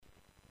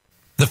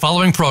The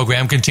following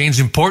program contains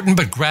important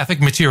but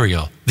graphic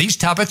material. These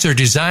topics are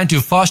designed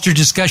to foster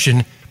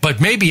discussion, but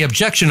may be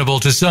objectionable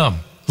to some.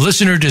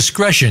 Listener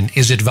discretion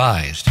is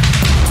advised.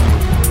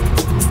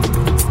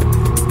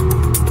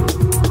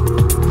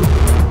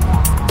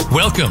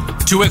 Welcome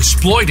to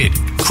Exploited: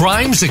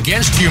 Crimes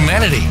Against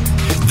Humanity.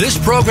 This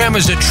program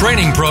is a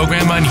training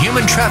program on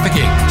human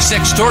trafficking,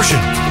 sextortion,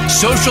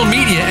 social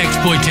media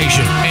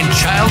exploitation, and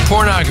child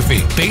pornography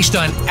based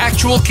on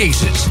actual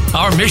cases.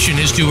 Our mission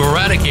is to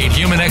eradicate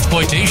human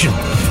exploitation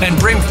and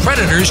bring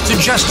predators to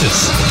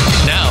justice.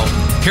 Now,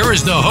 here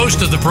is the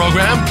host of the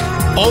program,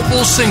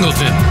 Opal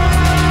Singleton.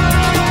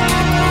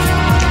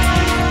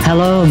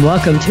 Hello and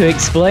welcome to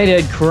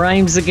Exploited: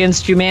 Crimes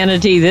Against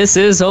Humanity. This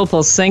is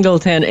Opal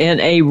Singleton in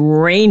a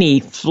rainy,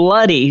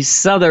 floody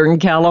Southern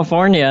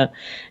California.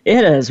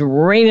 It is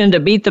raining to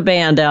beat the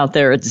band out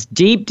there. It's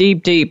deep,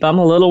 deep, deep. I'm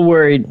a little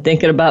worried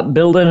thinking about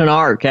building an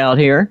ark out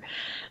here.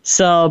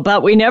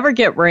 But we never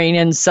get rain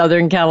in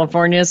Southern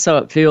California, so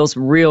it feels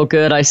real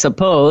good, I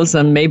suppose,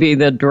 and maybe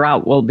the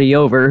drought will be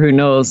over. Who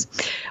knows?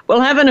 We'll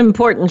have an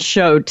important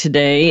show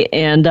today,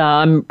 and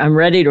I'm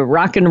ready to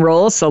rock and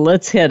roll, so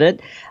let's hit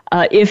it.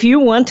 If you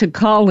want to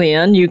call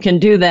in, you can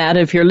do that.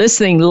 If you're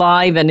listening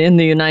live and in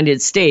the United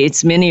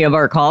States, many of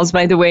our calls.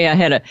 By the way, I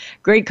had a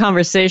great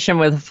conversation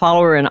with a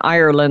follower in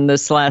Ireland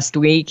this last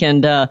week,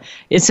 and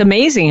it's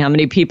amazing how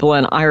many people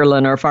in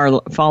Ireland are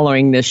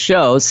following this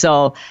show.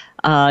 So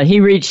he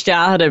reached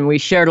out and we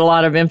shared a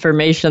lot of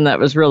information that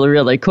was really,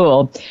 really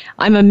cool.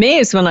 I'm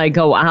amazed when I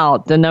go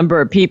out, the number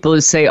of people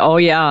who say, oh,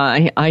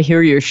 yeah, I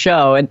hear your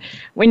show. And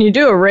when you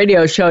do a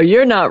radio show,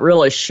 you're not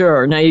really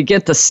sure. Now, you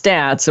get the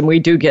stats, and we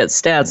do get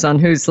stats on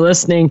who's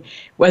listening,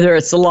 whether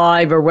it's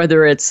live or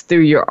whether it's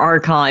through your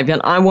archive.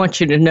 And I want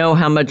you to know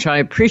how much I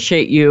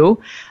appreciate you.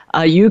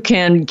 You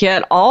can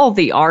get all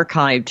the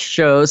archived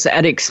shows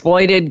at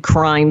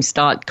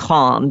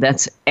exploitedcrimes.com.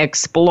 That's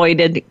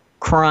exploitedcrimes.com.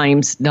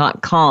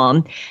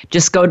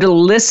 Just go to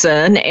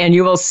listen and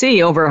you will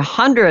see over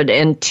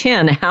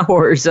 110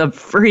 hours of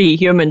free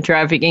human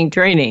trafficking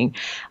training.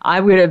 I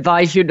would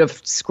advise you to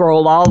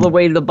scroll all the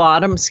way to the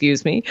bottom,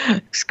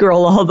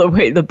 scroll all the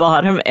way to the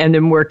bottom and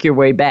then work your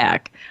way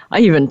back. I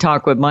even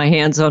talk with my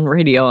hands on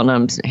radio and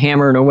I'm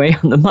hammering away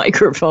on the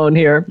microphone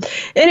here.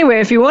 Anyway,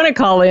 if you want to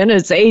call in,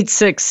 it's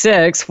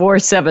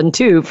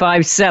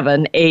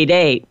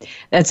 866-472-5788.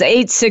 That's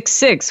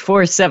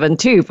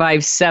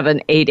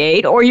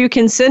 866-472-5788. Or you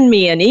can send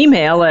me an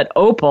email at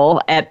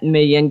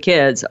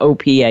opal@millionkids,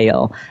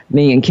 OPAL,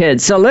 Million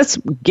Kids. So let's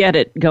get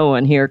it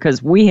going here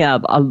because we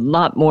have a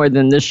lot more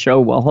than this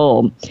show will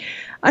hold.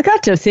 I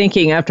got to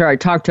thinking after I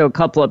talked to a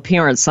couple of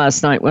parents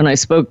last night when I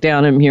spoke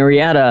down in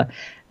Murrieta.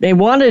 They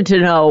wanted to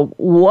know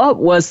what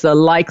was the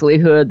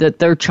likelihood that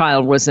their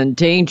child was in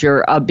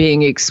danger of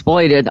being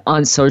exploited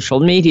on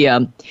social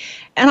media.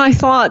 And I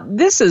thought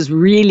this is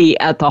really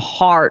at the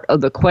heart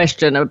of the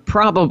question of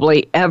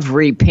probably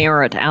every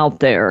parent out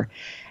there.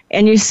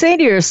 And you say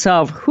to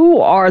yourself, who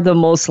are the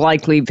most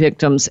likely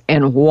victims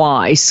and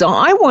why? So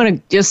I want to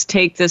just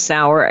take this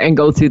hour and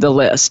go through the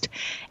list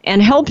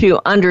and help you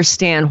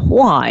understand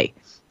why.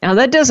 Now,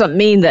 that doesn't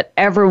mean that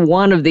every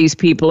one of these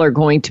people are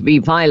going to be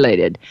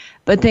violated,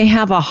 but they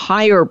have a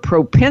higher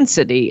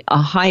propensity,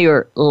 a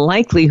higher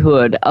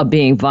likelihood of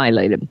being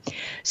violated.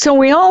 So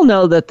we all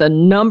know that the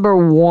number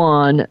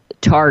one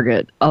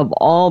target of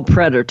all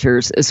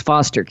predators is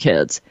foster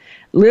kids.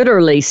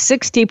 Literally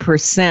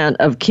 60%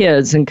 of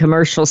kids in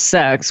commercial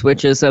sex,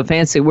 which is a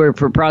fancy word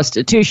for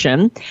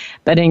prostitution,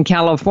 but in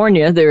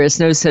California, there is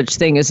no such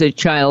thing as a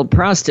child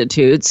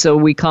prostitute, so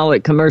we call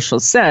it commercial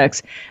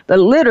sex. But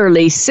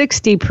literally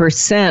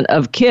 60%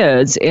 of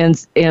kids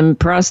in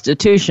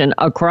prostitution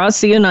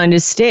across the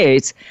United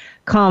States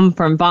come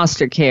from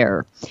foster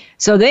care.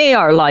 So they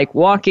are like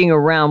walking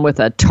around with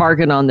a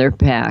target on their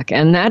back.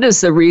 And that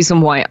is the reason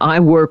why I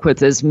work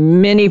with as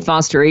many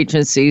foster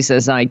agencies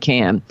as I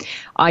can.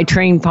 I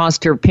train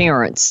foster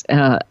parents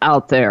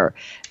out there.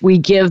 We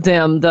give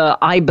them the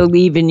I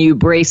Believe in You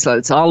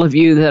bracelets. All of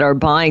you that are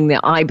buying the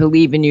I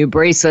Believe in You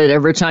bracelet,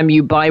 every time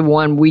you buy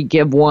one, we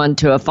give one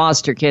to a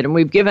foster kid. And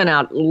we've given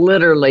out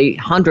literally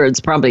hundreds,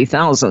 probably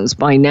thousands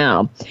by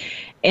now.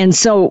 And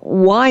so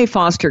why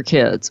foster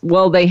kids?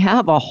 Well, they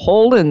have a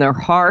hole in their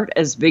heart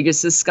as big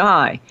as the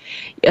sky.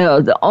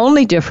 The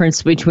only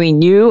difference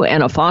between you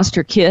and a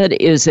foster kid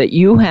is that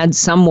you had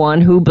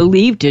someone who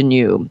believed in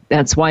you.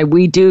 That's why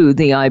we do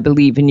the I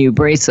Believe in You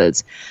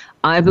bracelets.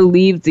 I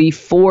believe the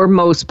four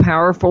most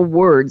powerful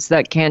words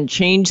that can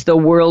change the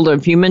world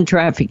of human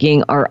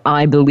trafficking are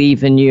I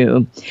believe in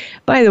you.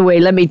 By the way,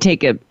 let me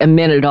take a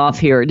minute off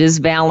here. It is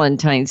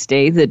Valentine's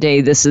Day, the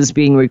day this is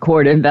being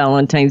recorded,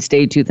 Valentine's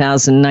Day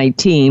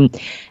 2019.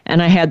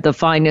 And I had the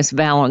finest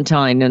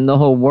Valentine in the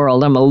whole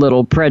world. I'm a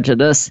little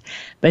prejudiced.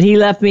 But he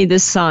left me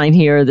this sign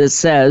here that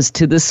says,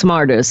 to the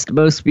smartest,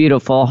 most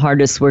beautiful,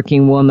 hardest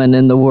working woman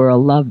in the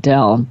world, love,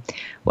 Del.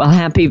 Well,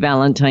 happy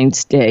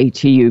Valentine's Day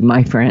to you,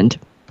 my friend.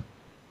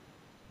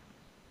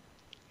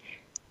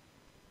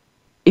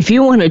 If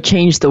you want to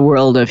change the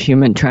world of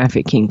human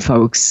trafficking,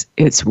 folks,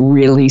 it's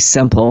really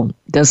simple.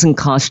 Doesn't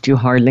cost you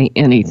hardly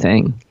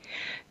anything.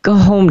 Go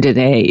home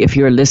today if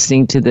you're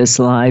listening to this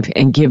live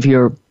and give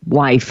your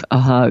wife a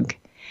hug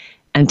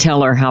and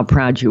tell her how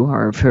proud you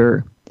are of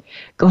her.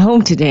 Go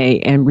home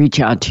today and reach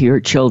out to your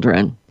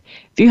children.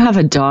 If you have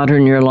a daughter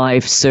in your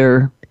life,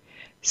 sir,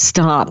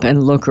 stop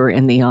and look her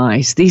in the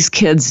eyes. These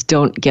kids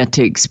don't get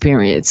to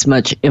experience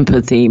much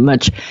empathy,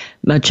 much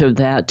of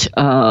that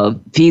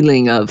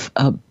feeling of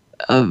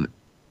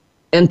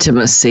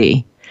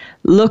intimacy.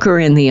 Look her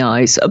in the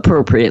eyes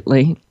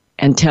appropriately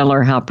and tell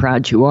her how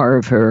proud you are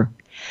of her.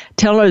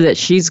 Tell her that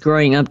she's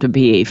growing up to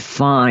be a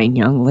fine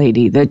young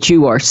lady that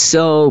you are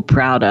so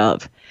proud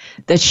of,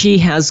 that she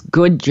has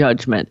good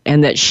judgment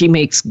and that she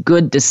makes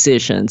good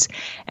decisions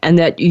and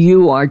that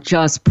you are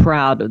just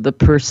proud of the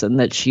person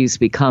that she's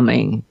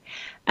becoming.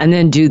 And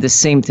then do the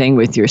same thing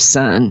with your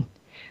son.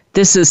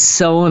 This is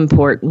so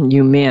important,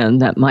 you men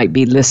that might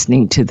be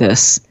listening to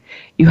this.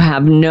 You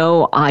have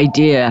no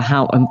idea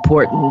how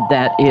important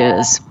that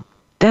is.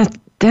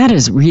 That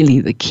is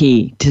really the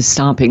key to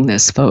stopping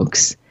this,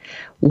 folks.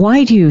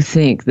 Why do you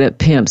think that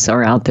pimps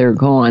are out there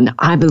going,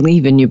 I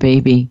believe in you,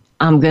 baby.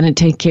 I'm going to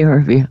take care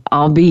of you.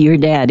 I'll be your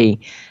daddy.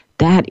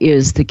 That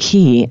is the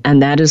key,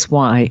 and that is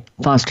why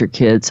foster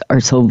kids are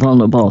so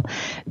vulnerable.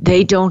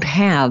 They don't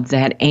have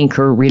that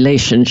anchor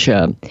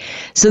relationship.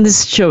 So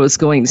this show is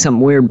going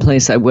some weird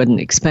place I wasn't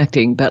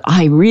expecting, but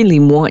I really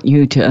want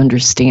you to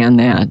understand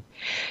that.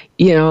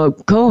 You know,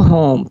 go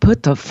home,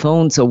 put the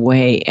phones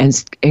away,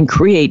 and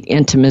create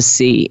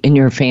intimacy in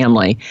your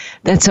family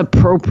that's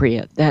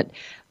appropriate, that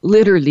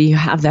literally you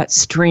have that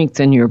strength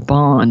in your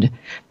bond.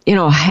 You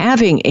know,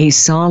 having a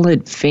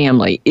solid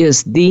family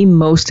is the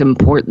most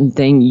important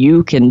thing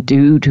you can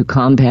do to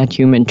combat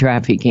human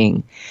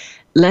trafficking.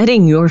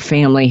 Letting your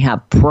family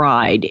have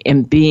pride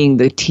in being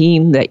the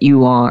team that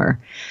you are,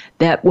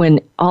 that when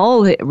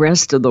all the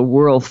rest of the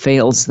world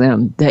fails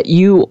them, that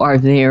you are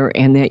there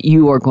and that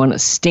you are going to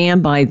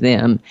stand by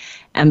them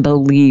and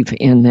believe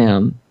in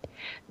them.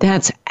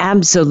 That's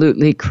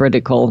absolutely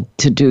critical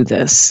to do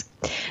this.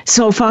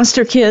 So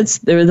foster kids,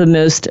 they're the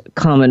most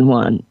common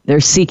one.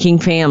 They're seeking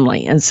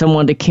family and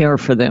someone to care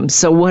for them.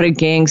 So what do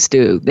gangs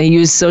do? They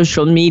use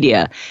social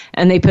media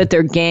and they put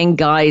their gang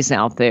guys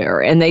out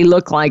there and they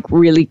look like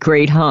really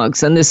great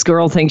hunks. And this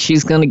girl thinks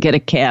she's going to get a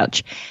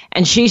catch.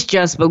 And she's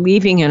just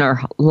believing in her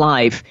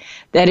life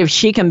that if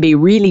she can be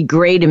really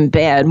great in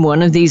bed,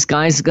 one of these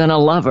guys is going to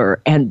love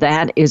her. And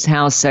that is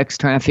how sex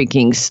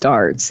trafficking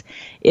starts.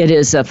 It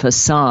is a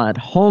facade.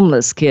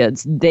 Homeless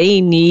kids,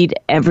 they need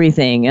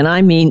everything. And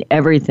I mean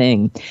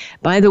everything.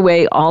 By the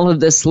way, all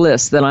of this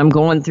list that I'm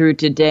going through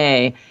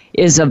today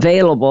is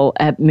available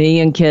at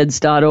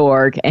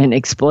millionkids.org and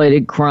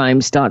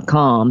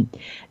exploitedcrimes.com.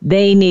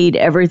 They need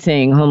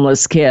everything,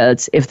 homeless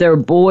kids. If they're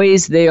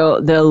boys,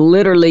 they'll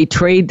literally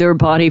trade their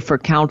body for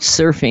couch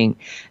surfing.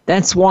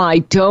 That's why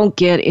don't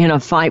get in a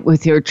fight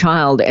with your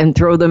child and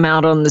throw them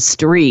out on the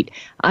street.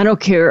 I don't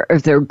care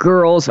if they're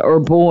girls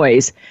or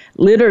boys.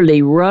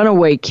 Literally,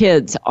 runaway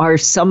kids are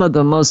some of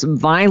the most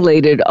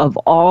violated of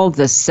all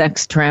the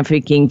sex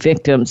trafficking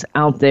victims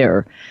out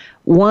there.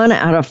 1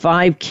 out of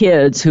 5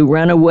 kids who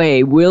run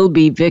away will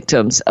be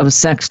victims of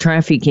sex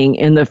trafficking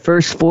in the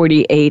first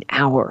 48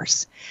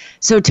 hours.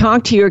 So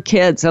talk to your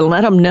kids and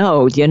let them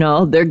know, you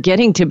know, they're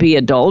getting to be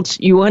adults.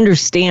 You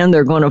understand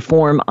they're going to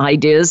form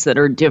ideas that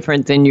are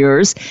different than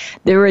yours.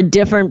 They're a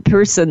different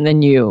person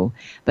than you.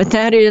 But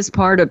that is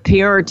part of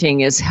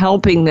parenting, is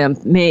helping them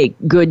make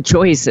good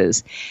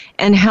choices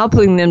and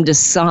helping them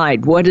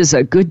decide what is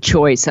a good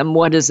choice and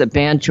what is a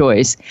bad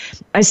choice.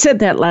 I said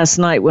that last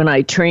night when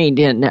I trained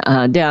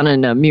down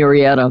in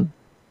Murrieta.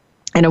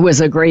 And it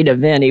was a great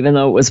event, even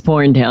though it was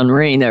pouring down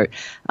rain. There,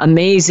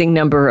 amazing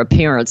number of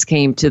parents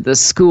came to the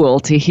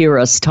school to hear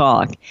us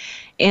talk.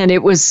 And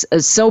it was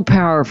so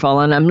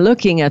powerful. And I'm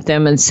looking at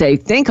them and say,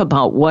 think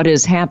about what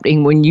is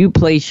happening when you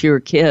place your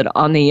kid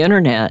on the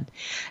internet.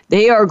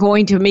 They are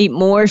going to meet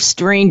more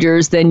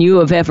strangers than you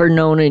have ever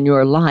known in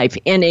your life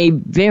in a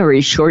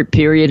very short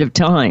period of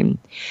time.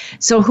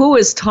 So who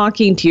is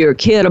talking to your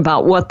kid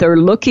about what they're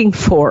looking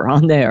for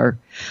on there?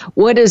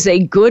 What is a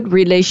good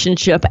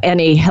relationship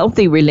and a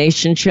healthy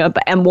relationship,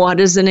 and what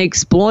is an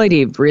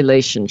exploitive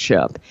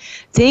relationship?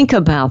 Think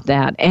about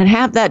that and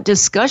have that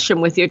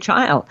discussion with your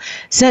child.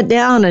 Sit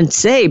down and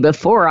say,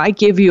 before I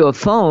give you a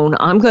phone,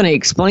 I'm going to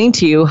explain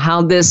to you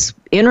how this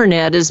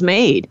internet is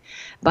made.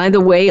 By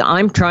the way,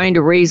 I'm trying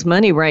to raise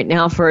money right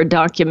now for a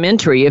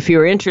documentary. If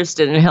you're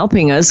interested in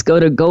helping us, go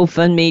to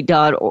GoFundMe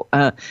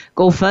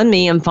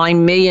and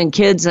find Million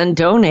Kids and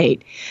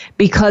donate.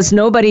 Because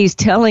nobody's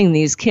telling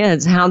these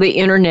kids how the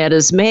internet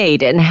is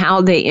made and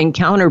how they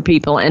encounter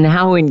people and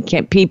how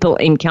people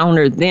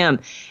encounter them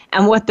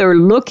and what they're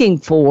looking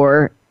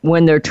for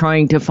when they're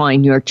trying to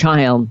find your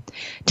child.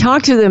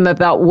 Talk to them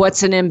about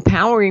what's an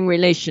empowering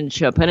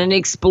relationship and an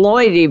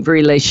exploitive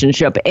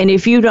relationship. And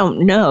if you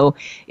don't know,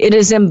 it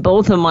is in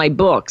both of my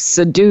books,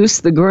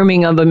 Seduce: The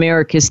Grooming of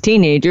America's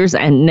Teenagers,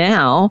 and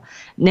now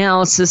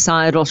now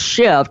societal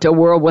shift, a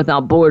world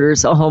without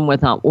borders, a home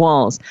without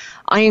walls.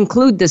 I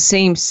include the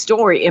same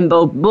story in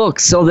both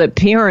books so that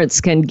parents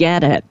can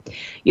get it.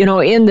 You know,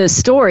 in this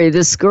story,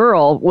 this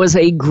girl was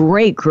a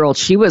great girl.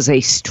 She was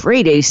a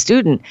straight A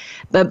student,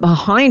 but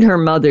behind her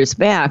mother's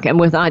back, and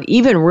without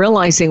even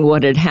realizing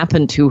what had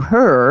happened to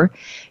her,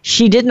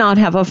 she did not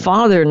have a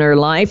father in her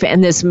life,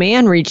 and this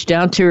man reached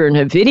out to her in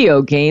a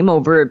video game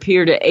over a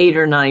period of 8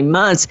 or 9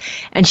 months,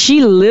 and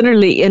she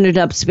literally ended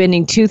up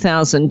spending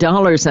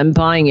 $2,000 and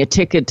buying a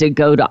ticket to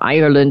go to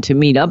Ireland to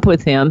meet up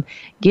with him,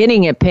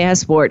 getting a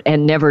passport,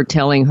 and never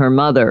telling her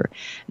mother.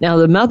 Now,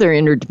 the mother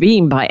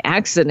intervened by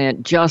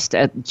accident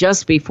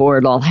just before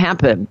it all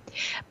happened.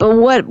 But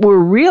what we're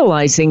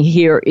realizing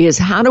here is,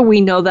 how do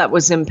we know that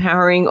was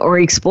empowering or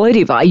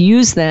exploitive? I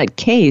use that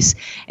case.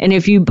 And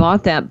if you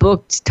bought that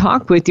book,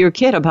 talk with your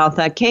kid about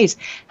that case.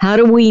 How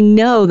do we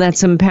know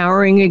that's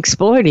empowering,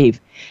 exploitive?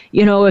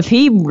 You know, if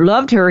he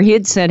loved her,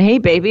 he'd said, hey,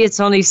 baby, it's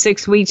only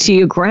 6 weeks till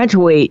you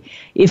graduate.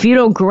 If you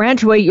don't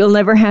graduate, you'll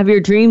never have your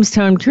dreams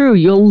come true.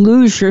 You'll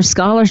lose your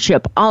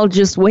scholarship. I'll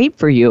just wait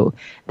for you.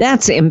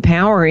 That's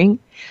empowering.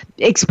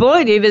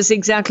 Exploitive is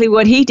exactly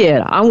what he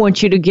did. I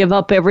want you to give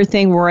up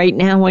everything right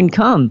now and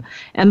come.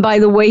 And by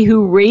the way,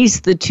 who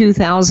raised the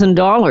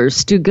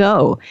 $2,000 to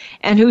go?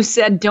 And who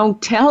said,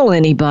 don't tell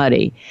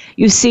anybody?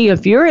 You see,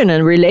 if you're in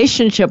a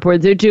relationship where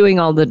they're doing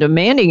all the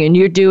demanding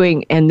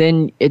and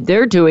then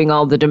they're doing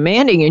all the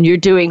demanding and you're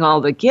doing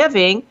all the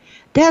giving,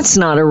 that's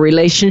not a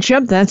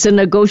relationship. That's a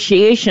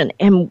negotiation.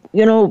 And,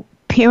 you know,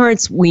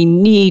 parents, we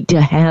need to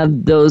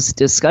have those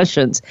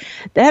discussions.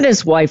 That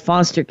is why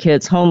foster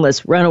kids,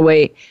 homeless,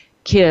 runaway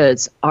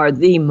kids are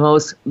the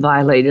most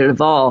violated of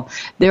all.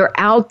 They're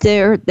out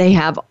there. They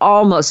have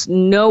almost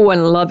no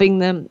one loving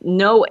them,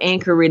 no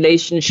anchor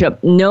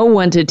relationship, no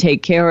one to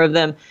take care of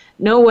them,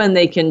 no one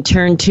they can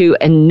turn to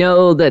and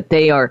know that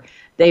they are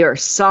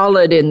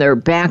solid in their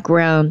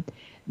background.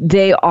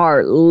 They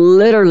are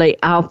literally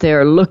out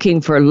there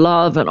looking for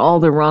love in all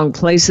the wrong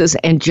places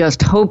and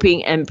just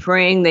hoping and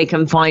praying they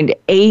can find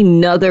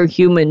another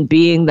human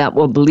being that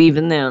will believe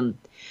in them.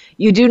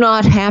 You do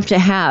not have to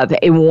have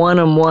a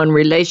one-on-one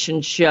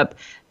relationship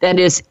that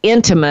is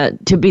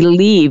intimate to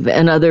believe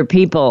in other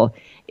people.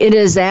 It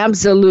is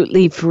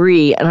absolutely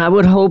free, and I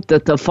would hope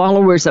that the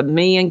followers of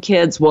Million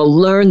Kids will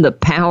learn the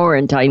power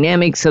and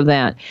dynamics of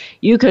that.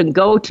 You can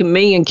go to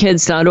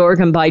millionkids.org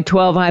and buy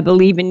 12 I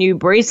Believe in You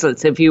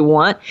bracelets if you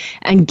want,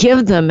 and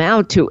give them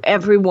out to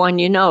everyone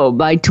you know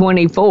by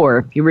 24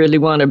 if you really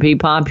want to be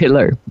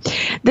popular.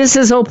 This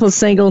is Opal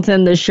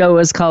Singleton. The show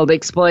is called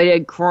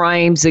Exploited: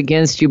 Crimes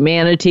Against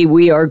Humanity.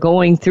 We are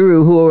going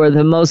through who are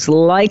the most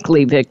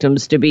likely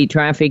victims to be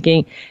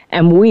trafficking,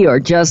 and we are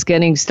just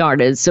getting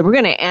started. So we're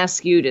going to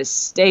ask you to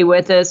stay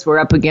with us. We're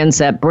up against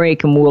that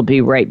break, and we'll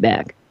be right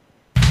back.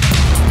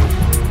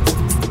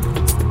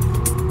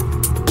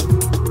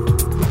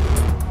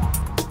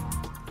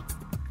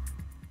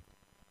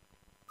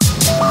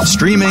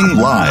 Streaming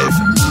live,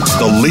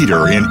 the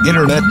leader in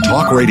Internet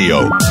Talk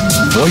Radio,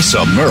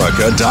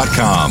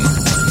 VoiceAmerica.com.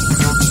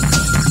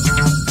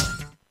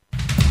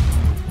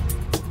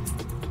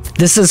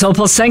 This is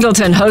Opal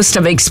Singleton, host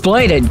of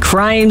Exploited: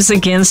 Crimes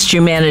Against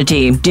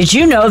Humanity. Did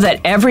you know that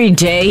every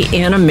day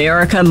in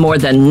America, more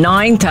than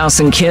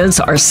 9,000 kids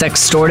are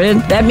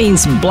sextorted? That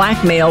means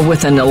blackmail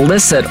with an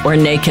illicit or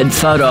naked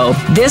photo.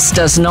 This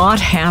does not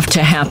have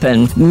to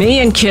happen.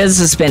 Million Kids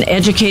has been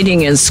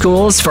educating in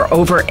schools for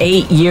over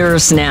 8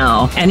 years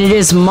now, and it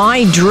is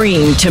my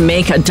dream to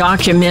make a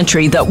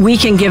documentary that we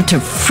can give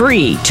to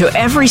free to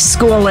every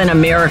school in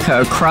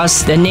America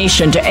across the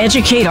nation to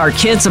educate our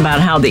kids about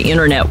how the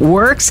internet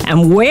works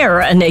and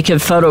where a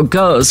naked photo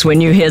goes when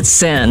you hit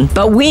send.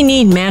 But we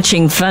need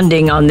matching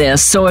funding on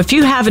this, so if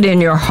you have it in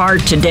your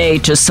heart today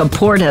to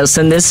support us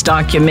in this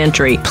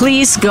documentary,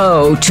 please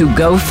go to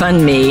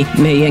GoFundMe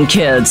Million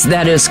Kids.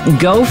 That is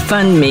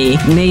GoFundMe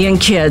Million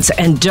Kids,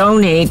 and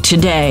donate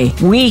today.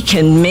 We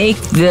can make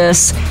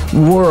this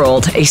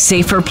world a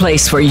safer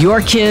place for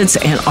your kids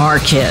and our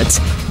kids.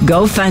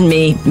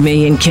 GoFundMe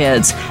Million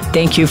Kids.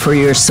 Thank you for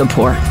your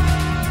support.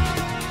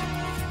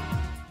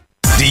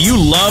 Do you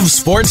love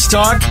sports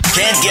talk?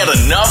 Can't get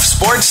enough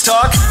sports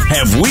talk?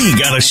 Have we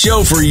got a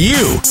show for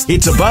you?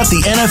 It's about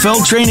the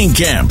NFL training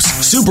camps,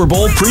 Super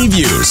Bowl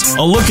previews,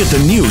 a look at the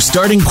new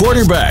starting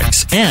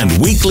quarterbacks, and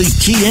weekly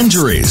key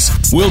injuries.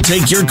 We'll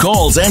take your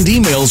calls and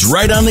emails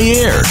right on the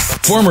air.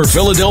 Former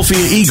Philadelphia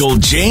Eagle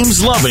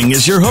James Loving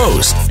is your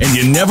host, and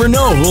you never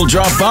know who'll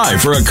drop by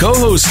for a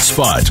co-host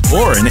spot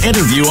or an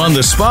interview on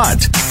the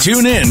spot.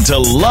 Tune in to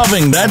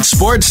Loving That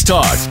Sports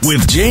Talk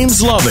with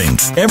James Loving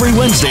every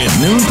Wednesday at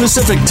noon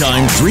Pacific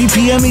Time, 3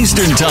 p.m.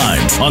 Eastern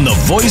Time on the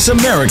Voice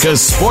America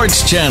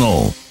Sports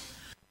Channel.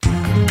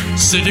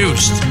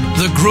 Seduced,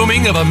 The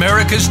Grooming of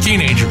America's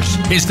Teenagers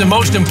is the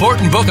most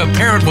important book a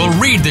parent will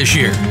read this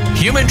year.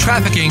 Human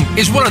trafficking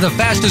is one of the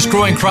fastest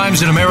growing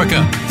crimes in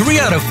America. 3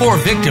 out of 4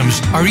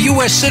 victims are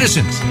U.S.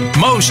 citizens.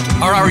 Most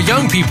are our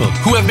young people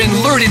who have been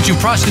lured into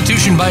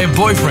prostitution by a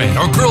boyfriend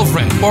or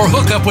girlfriend or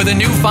hook up with a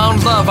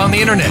newfound love on the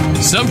internet.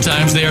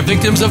 Sometimes they are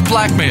victims of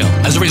blackmail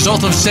as a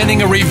result of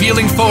sending a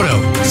revealing photo.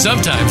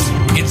 Sometimes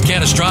it's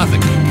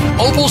catastrophic.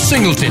 Opal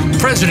Singleton,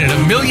 president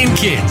of Million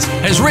Kids,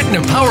 has written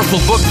a powerful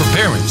book for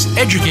parents,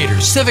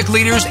 educators, civic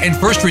leaders, and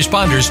first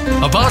responders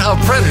about how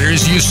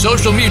predators use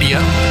social media,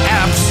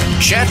 apps,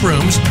 chat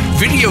rooms,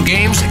 video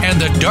games,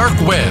 and the dark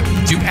web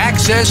to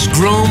access,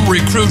 groom,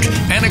 recruit,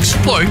 and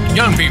exploit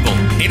young people.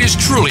 It is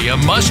truly a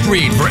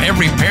must-read for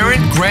every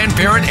parent,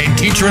 grandparent, and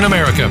teacher in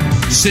America.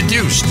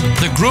 Seduced,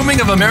 The Grooming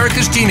of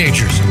America's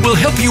Teenagers will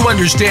help you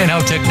understand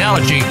how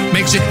technology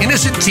makes an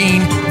innocent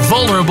teen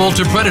vulnerable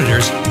to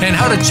predators and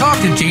how to talk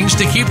to teens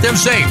to keep them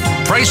safe.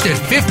 Priced at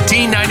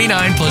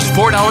 $15.99 plus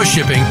 $4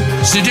 shipping,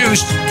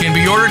 Seduced can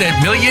be ordered at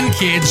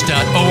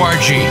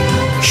millionkids.org.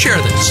 Share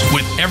this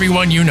with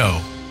everyone you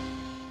know.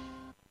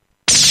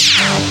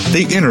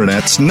 The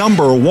Internet's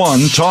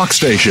 #1 talk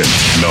station.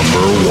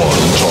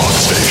 #1 talk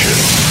station.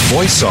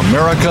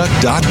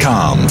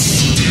 VoiceAmerica.com.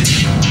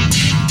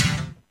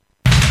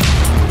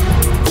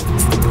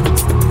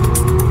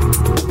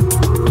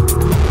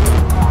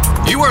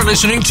 You are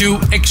listening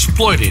to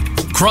Exploited,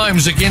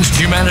 Crimes Against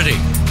Humanity.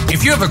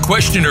 If you have a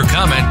question or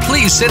comment,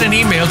 please send an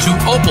email to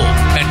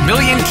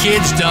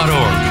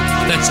opal@millionkids.org.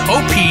 That's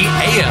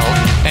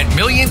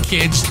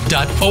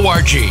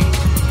OPAL@millionkids.org.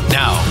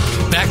 Now,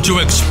 back to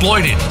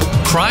Exploited,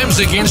 Crimes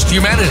Against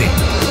Humanity.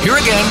 Here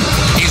again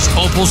is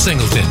Opal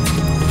Singleton.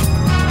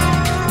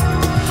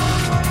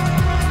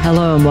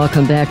 Hello and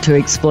welcome back to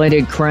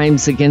Exploited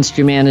Crimes Against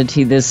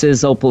Humanity. This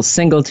is Opal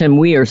Singleton.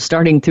 We are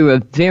starting through a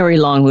very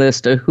long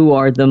list of who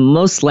are the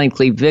most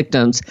likely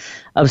victims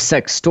of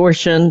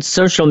sextortion,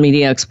 social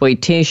media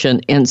exploitation,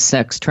 and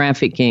sex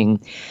trafficking.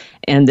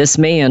 And this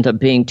may end up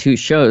being 2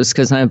 shows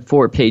because I have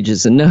 4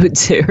 pages of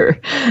notes here.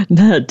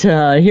 But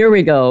here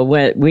we go.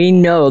 We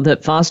know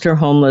that foster,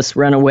 homeless,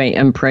 runaway,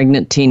 and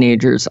pregnant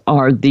teenagers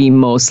are the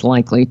most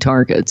likely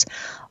targets.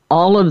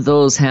 All of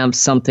those have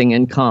something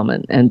in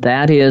common, and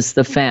that is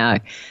the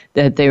fact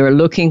that they are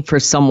looking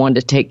for someone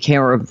to take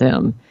care of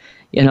them.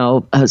 You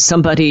know,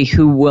 somebody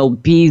who will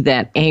be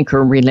that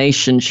anchor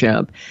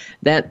relationship,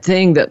 that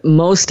thing that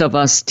most of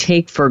us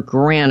take for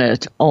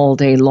granted all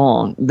day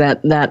long, that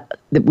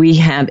we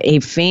have a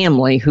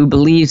family who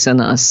believes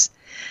in us.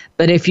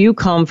 But if you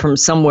come from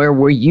somewhere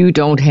where you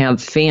don't have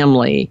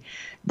family,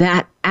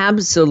 that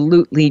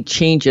absolutely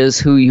changes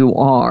who you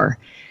are.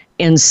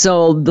 And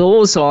so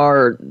those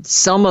are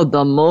some of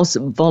the most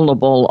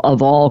vulnerable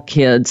of all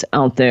kids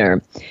out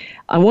there.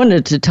 I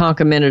wanted to talk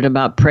a minute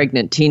about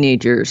pregnant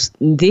teenagers.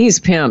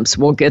 These pimps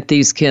will get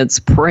these kids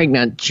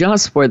pregnant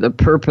just for the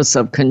purpose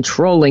of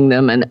controlling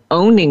them and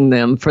owning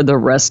them for the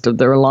rest of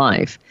their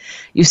life.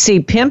 You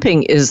see,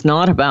 pimping is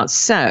not about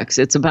sex.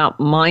 It's about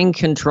mind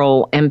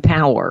control and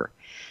power.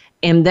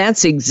 And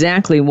that's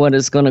exactly what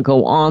is going to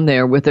go on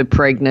there with a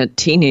pregnant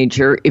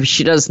teenager if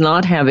she does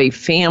not have a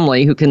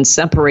family who can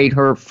separate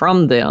her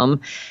from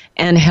them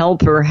and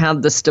help her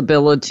have the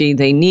stability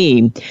they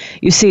need.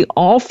 You see,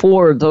 all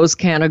 4 of those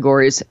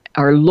categories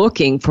are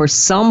looking for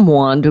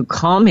someone to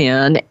come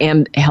in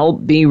and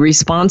help be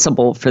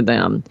responsible for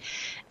them.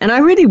 And I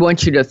really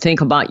want you to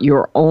think about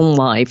your own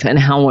life and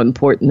how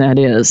important that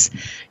is.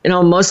 You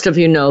know, most of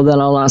you know that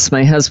I lost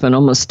my husband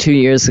almost 2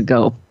 years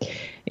ago.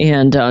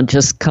 And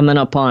just coming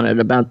up on it,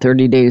 about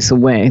 30 days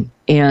away.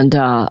 And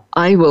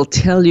I will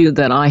tell you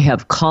that I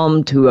have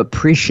come to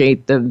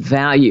appreciate the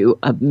value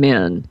of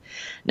men.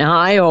 Now,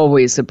 I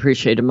always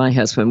appreciated my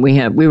husband.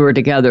 We were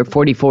together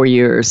 44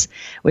 years.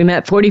 We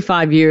met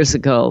 45 years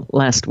ago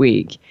last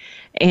week.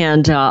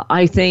 And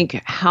I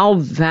think how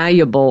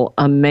valuable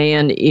a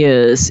man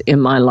is in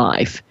my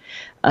life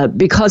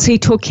because he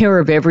took care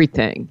of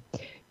everything.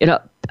 You know,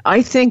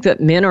 I think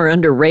that men are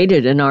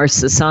underrated in our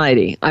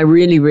society. I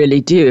really, really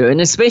do.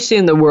 And especially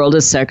in the world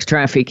of sex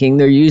trafficking,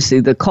 they're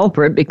usually the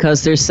culprit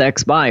because they're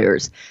sex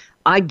buyers.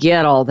 I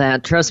get all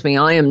that. Trust me,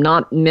 I am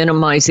not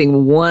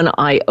minimizing one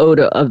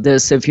iota of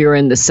this if you're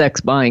in the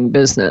sex buying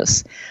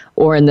business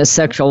or in the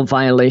sexual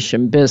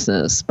violation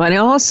business. But I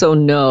also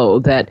know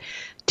that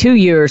 2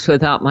 years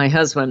without my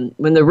husband,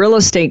 when the real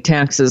estate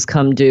taxes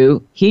come due,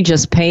 he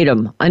just paid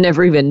them. I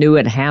never even knew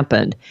it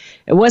happened.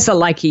 It wasn't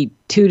like he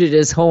tooted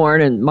his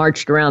horn and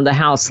marched around the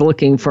house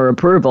looking for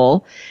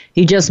approval.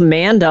 He just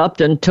manned up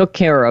and took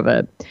care of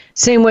it.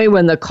 Same way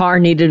when the car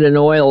needed an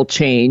oil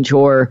change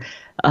or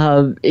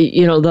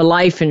the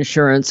life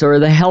insurance or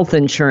the health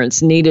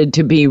insurance needed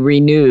to be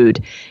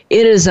renewed.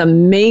 It is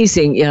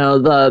amazing,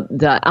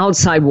 the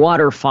outside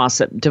water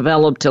faucet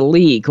developed a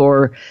leak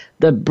or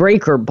the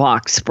breaker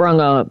box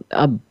sprung a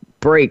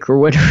break or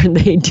whatever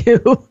they do.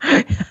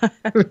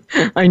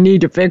 I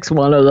need to fix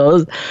one of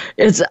those.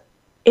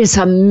 It's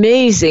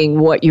amazing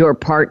what your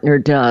partner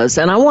does.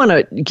 And I want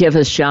to give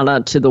a shout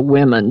out to the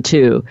women,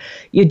 too.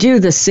 You do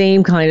the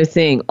same kind of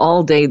thing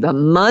all day. The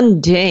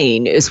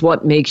mundane is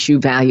what makes you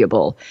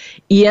valuable.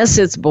 Yes,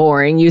 it's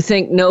boring. You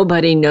think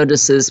nobody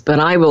notices,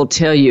 but I will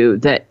tell you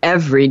that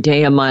every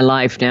day of my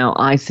life now,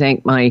 I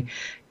thank my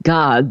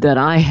God that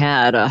I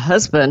had a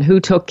husband who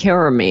took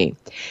care of me.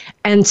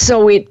 And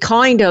so it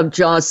kind of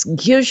just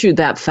gives you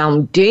that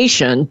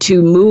foundation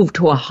to move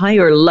to a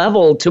higher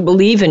level, to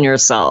believe in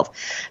yourself.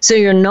 So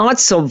you're not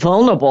so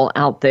vulnerable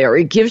out there.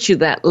 It gives you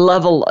that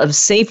level of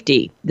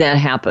safety that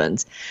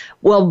happens.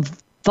 Well,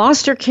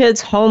 foster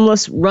kids,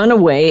 homeless,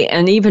 runaway,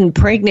 and even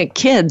pregnant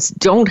kids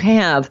don't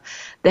have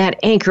that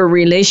anchor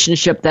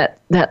relationship,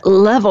 that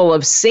level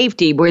of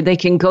safety where they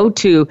can go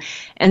to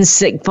and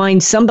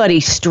find somebody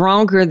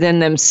stronger than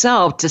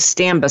themselves to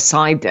stand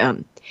beside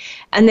them.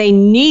 And they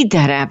need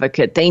that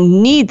advocate. They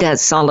need that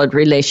solid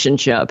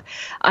relationship.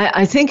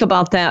 I think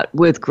about that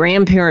with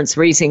grandparents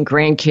raising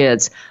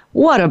grandkids.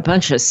 What a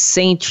bunch of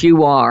saints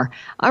you are.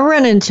 I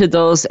run into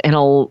those in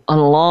a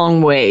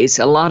long ways,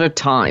 a lot of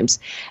times.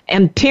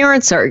 And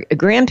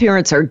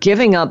grandparents are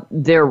giving up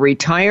their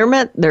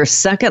retirement, their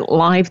second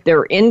life,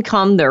 their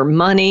income, their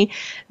money,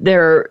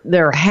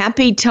 their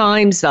happy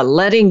times, the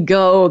letting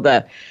go,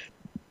 the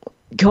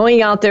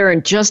going out there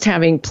and just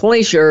having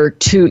pleasure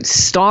to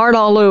start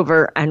all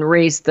over and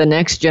raise the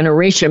next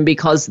generation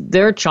because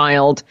their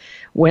child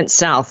went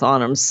south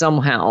on them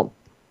somehow.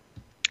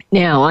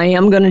 Now, I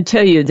am going to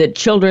tell you that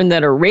children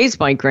that are raised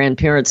by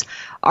grandparents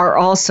are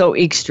also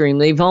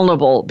extremely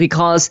vulnerable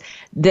because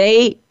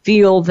they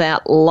feel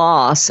that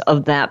loss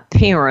of that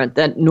parent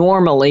that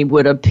normally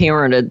would have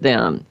parented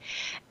them.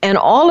 And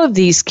all of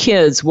these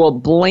kids will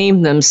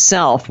blame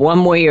themselves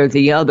one way or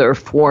the other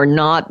for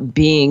not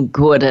being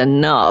good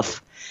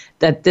enough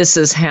that this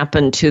has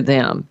happened to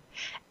them.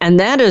 And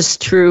that is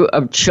true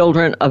of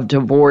children of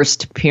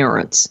divorced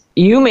parents.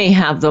 You may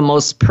have the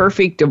most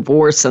perfect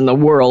divorce in the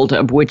world,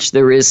 of which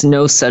there is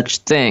no such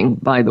thing,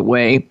 by the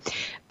way,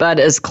 but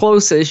as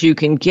close as you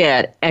can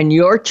get, and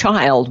your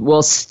child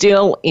will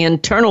still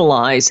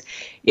internalize,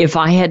 if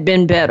I had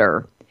been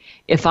better,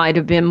 if I'd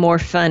have been more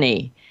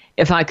funny,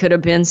 if I could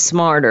have been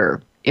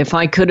smarter, if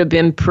I could have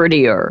been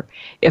prettier,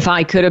 if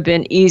I could have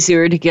been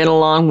easier to get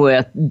along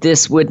with,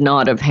 this would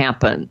not have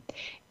happened.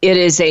 It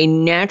is a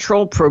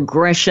natural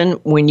progression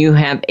when you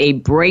have a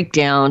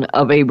breakdown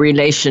of a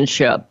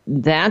relationship.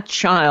 That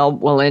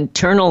child will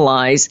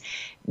internalize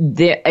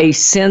a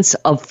sense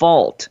of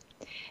fault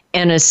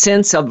and a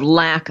sense of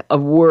lack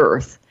of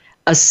worth,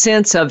 a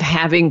sense of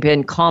having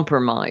been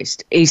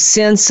compromised, a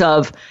sense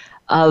of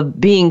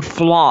being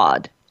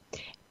flawed.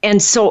 And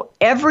so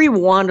every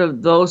one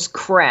of those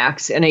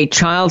cracks in a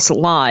child's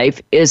life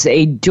is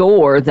a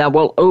door that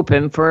will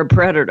open for a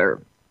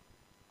predator.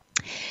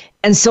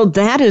 And so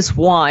that is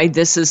why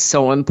this is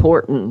so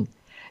important.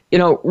 You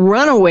know,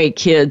 runaway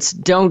kids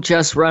don't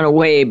just run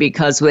away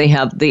because they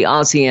have the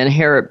Ozzie and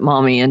Harriet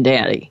mommy and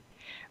daddy.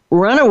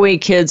 Runaway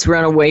kids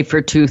run away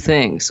for two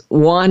things.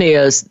 One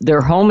is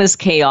their home is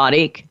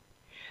chaotic,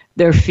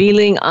 they're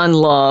feeling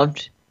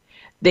unloved,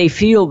 they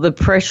feel the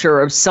pressure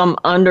of some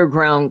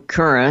underground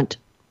current.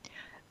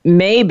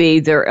 Maybe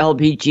they're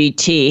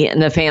LGBT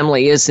and the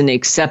family isn't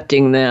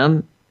accepting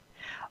them.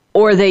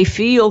 Or they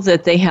feel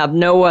that they have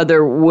no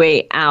other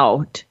way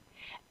out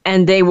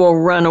and they will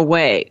run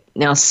away.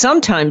 Now,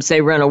 sometimes they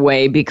run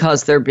away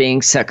because they're being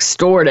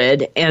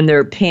sextorted and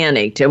they're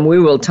panicked, and we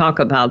will talk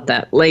about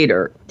that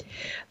later.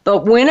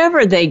 But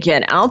whenever they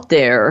get out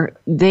there,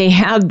 they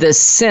have this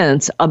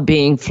sense of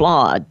being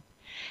flawed.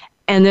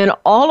 And then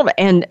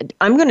and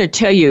I'm going to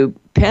tell you,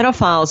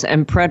 pedophiles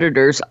and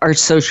predators are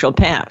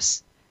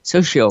sociopaths.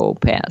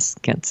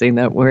 Sociopaths, can't say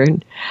that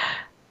word.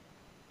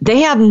 They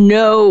have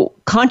no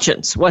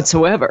conscience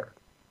whatsoever.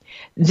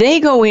 They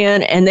go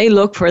in and they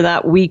look for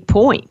that weak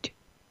point.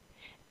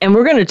 And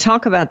we're going to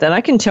talk about that. I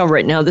can tell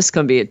right now this is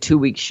going to be a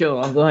 2-week show,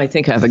 although I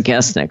think I have a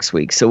guest next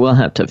week, so we'll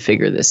have to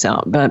figure this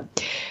out.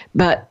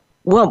 But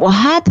what will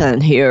happen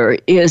here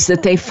is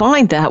that they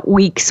find that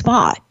weak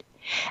spot.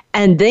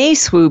 And they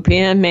swoop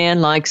in,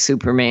 man, like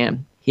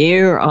Superman.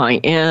 Here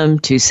I am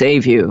to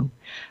save you.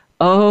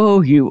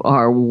 Oh, you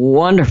are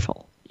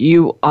wonderful.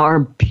 You are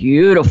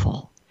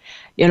beautiful.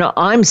 You know,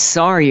 I'm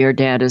sorry your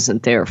dad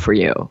isn't there for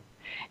you.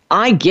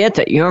 I get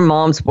that your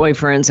mom's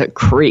boyfriend's a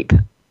creep,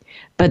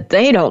 but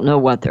they don't know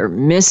what they're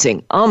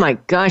missing. Oh my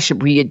gosh, if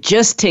we could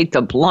just take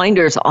the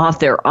blinders off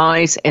their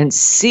eyes and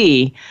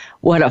see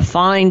what a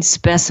fine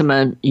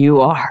specimen you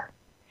are.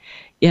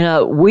 You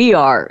know, we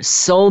are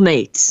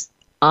soulmates.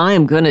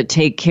 I'm going to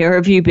take care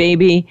of you,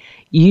 baby.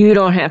 You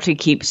don't have to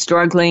keep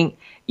struggling.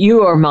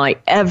 You are my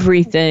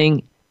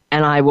everything.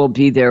 And I will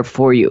be there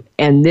for you.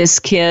 And this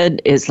kid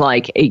is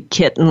like a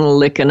kitten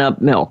licking up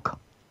milk.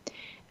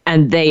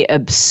 And they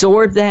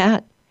absorb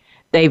that.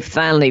 They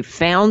finally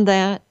found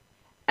that.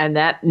 And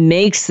that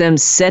makes them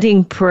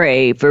setting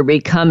prey for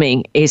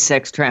becoming a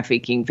sex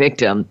trafficking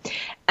victim.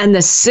 And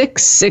the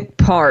sick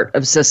part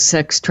of the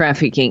sex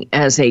trafficking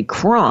as a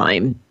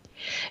crime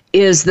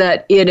is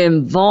that it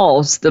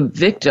involves the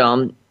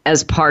victim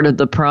as part of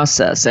the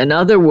process. In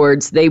other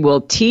words, they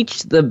will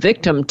teach the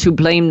victim to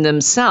blame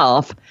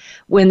themselves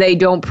when they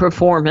don't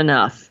perform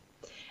enough.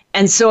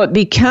 And so it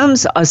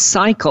becomes a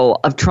cycle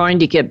of trying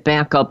to get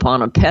back up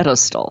on a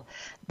pedestal.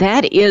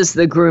 That is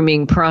the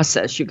grooming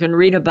process. You can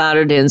read about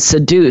it in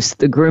Seduced,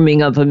 The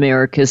Grooming of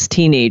America's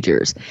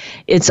Teenagers.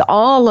 It's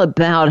all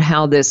about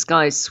how this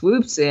guy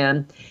swoops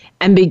in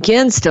and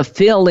begins to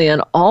fill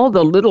in all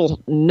the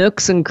little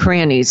nooks and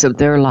crannies of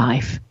their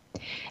life.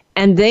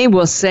 And they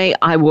will say,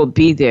 I will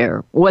be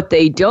there. What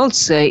they don't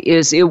say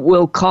is it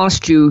will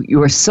cost you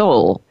your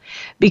soul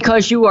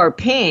because you are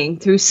paying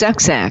through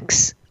sex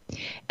acts.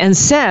 And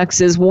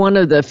sex is one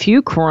of the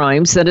few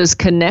crimes that is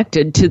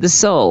connected to the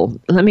soul.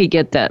 Let me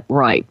get that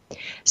right.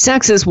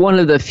 Sex is one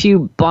of the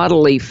few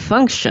bodily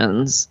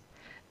functions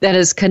that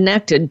is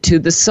connected to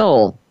the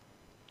soul.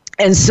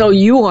 And so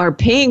you are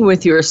paying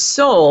with your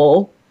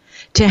soul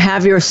to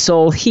have your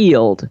soul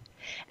healed.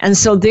 And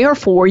so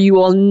therefore you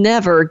will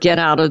never get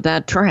out of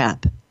that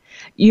trap.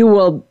 You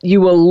will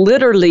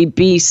literally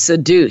be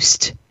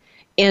seduced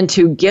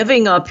into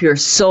giving up your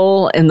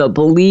soul in the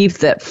belief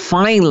that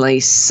finally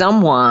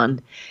someone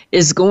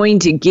is going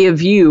to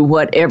give you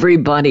what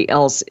everybody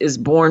else is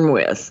born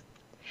with,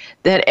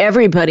 that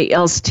everybody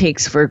else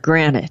takes for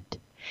granted,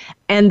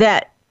 and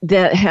that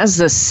has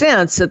the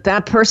sense that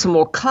that person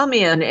will come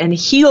in and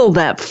heal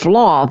that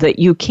flaw that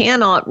you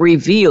cannot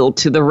reveal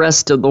to the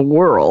rest of the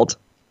world,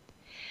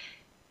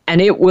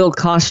 and it will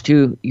cost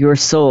you your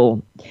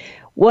soul.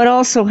 What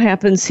also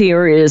happens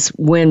here is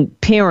when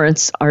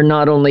parents are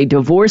not only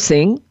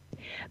divorcing,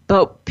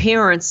 but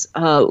parents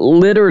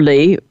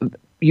literally,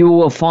 you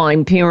will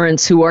find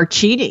parents who are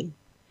cheating.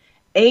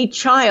 A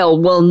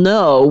child will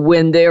know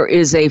when there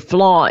is a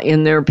flaw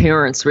in their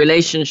parents'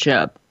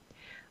 relationship.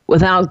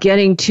 Without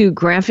getting too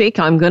graphic,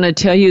 I'm going to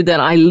tell you that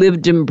I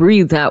lived and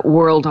breathed that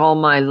world all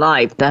my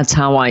life. That's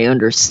how I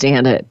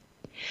understand it.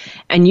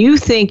 And you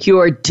think you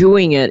are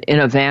doing it in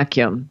a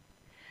vacuum,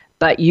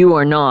 but you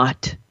are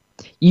not.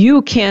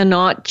 You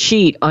cannot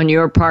cheat on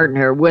your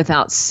partner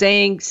without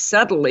saying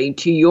subtly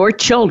to your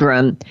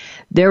children,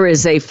 there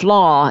is a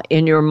flaw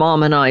in your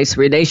mom and I's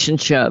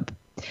relationship.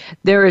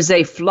 There is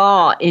a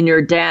flaw in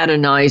your dad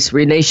and I's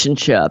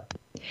relationship.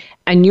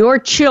 And your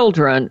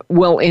children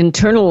will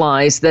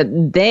internalize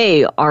that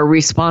they are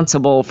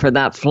responsible for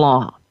that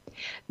flaw.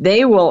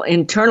 They will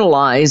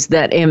internalize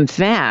that, in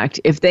fact,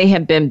 if they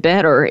had been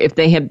better, if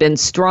they had been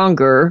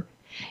stronger,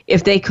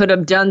 if they could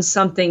have done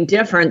something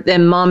different,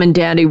 then mom and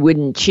daddy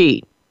wouldn't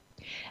cheat.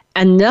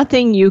 And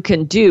nothing you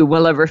can do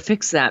will ever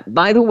fix that.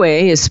 By the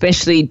way,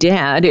 especially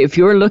dad, if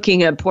you're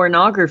looking at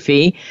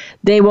pornography,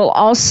 they will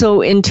also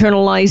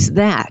internalize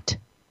that.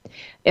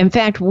 In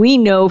fact, we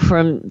know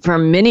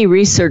from many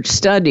research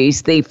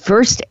studies, the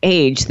first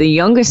age, the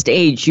youngest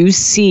age you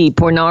see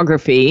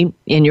pornography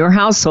in your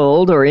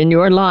household or in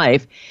your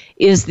life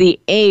is the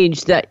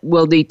age that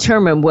will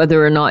determine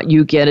whether or not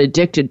you get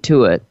addicted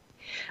to it.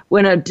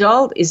 When an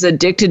adult is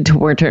addicted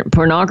to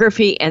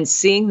pornography and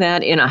seeing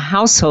that in a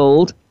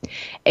household,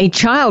 a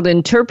child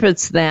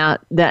interprets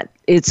that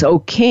it's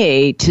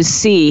okay to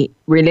see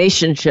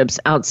relationships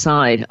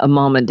outside of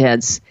mom and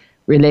dad's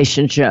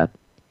relationship.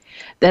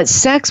 That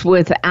sex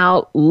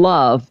without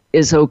love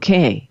is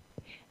okay.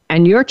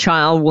 And your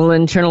child will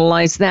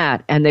internalize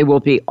that, and they will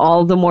be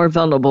all the more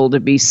vulnerable to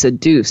be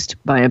seduced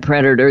by a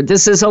predator.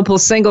 This is Opal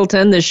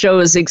Singleton. The show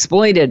is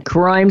Exploited,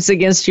 Crimes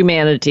Against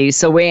Humanity.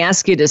 So we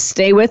ask you to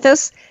stay with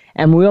us,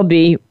 and we'll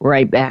be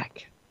right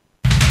back.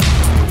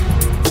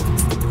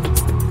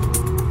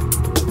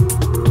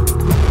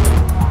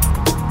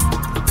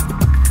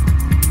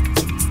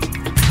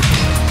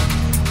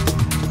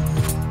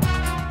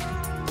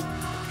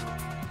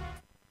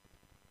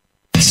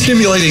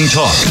 Stimulating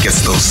talk. It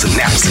gets those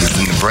synapses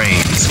in the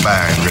brain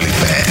firing really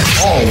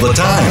fast. All the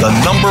time. The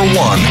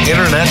 #1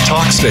 internet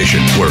talk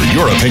station where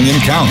your opinion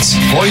counts.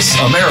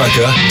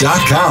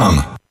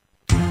 VoiceAmerica.com.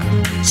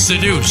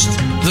 Seduced,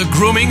 The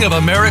Grooming of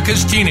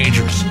America's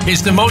Teenagers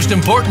is the most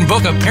important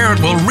book a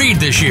parent will read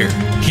this year.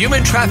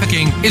 Human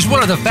trafficking is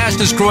one of the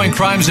fastest growing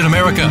crimes in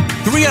America.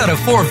 3 out of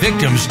 4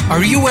 victims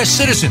are U.S.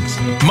 citizens.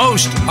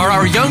 Most are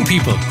our young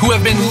people who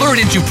have been lured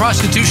into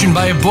prostitution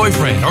by a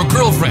boyfriend or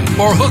girlfriend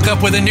or hook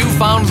up with a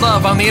newfound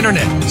love on the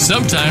internet.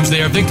 Sometimes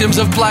they are victims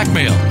of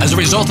blackmail as a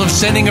result of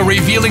sending a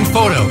revealing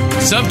photo.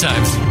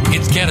 Sometimes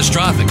it's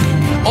catastrophic.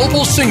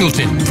 Opal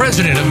Singleton,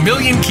 president of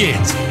Million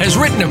Kids, has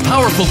written a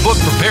powerful book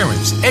for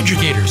parents,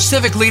 educators,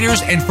 civic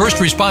leaders, and first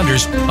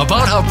responders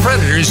about how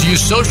predators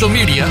use social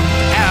media,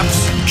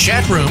 apps,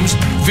 chat rooms,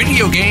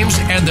 video games,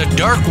 and the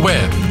dark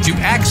web to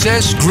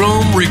access,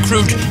 groom,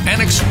 recruit,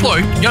 and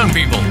exploit young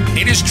people.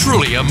 It is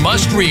truly a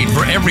must-read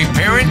for every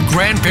parent,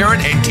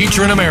 grandparent, and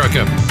teacher in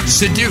America.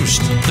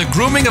 Seduced, The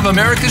Grooming of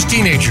America's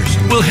Teenagers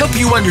will help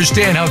you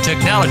understand how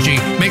technology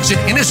makes an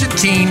innocent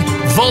teen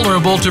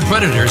vulnerable to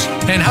predators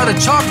and how to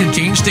talk to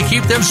teens to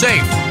keep them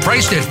safe.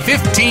 Priced at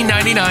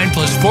 $15.99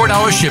 plus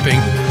 $4 shipping,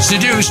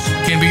 Seduced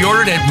can be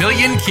ordered at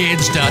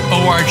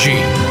millionkids.org.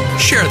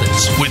 Share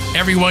this with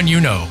everyone you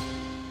know.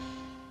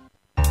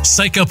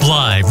 Psych Up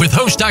Live with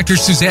host Dr.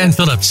 Suzanne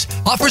Phillips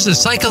offers a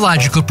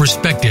psychological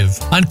perspective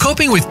on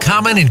coping with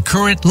common and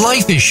current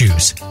life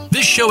issues.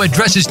 This show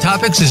addresses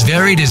topics as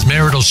varied as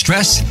marital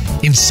stress,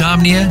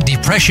 insomnia,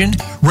 depression,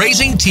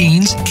 raising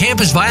teens,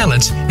 campus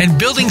violence, and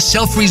building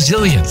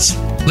self-resilience.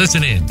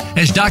 Listen in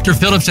as Dr.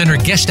 Phillips and her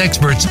guest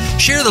experts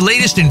share the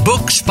latest in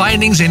books,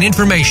 findings, and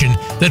information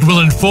that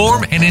will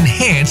inform and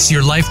enhance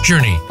your life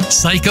journey.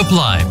 Psych Up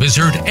Live is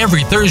heard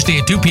every Thursday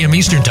at 2 p.m.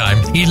 Eastern Time,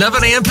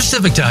 11 a.m.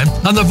 Pacific Time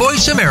on the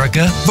Voice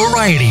America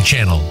Variety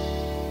Channel.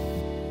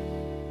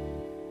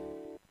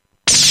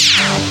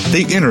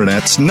 The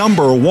Internet's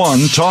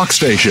 #1 talk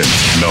station.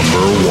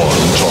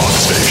 #1 talk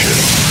station.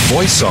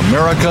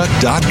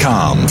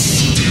 VoiceAmerica.com.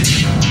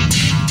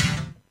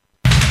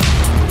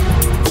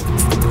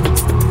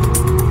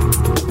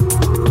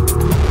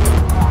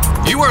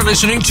 You are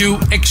listening to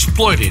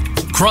Exploited,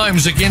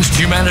 Crimes Against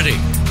Humanity.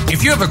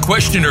 If you have a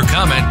question or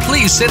comment,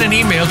 please send an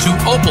email to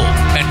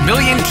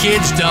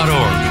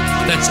opal@millionkids.org.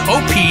 That's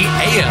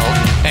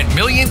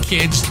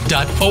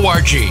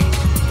OPAL@millionkids.org.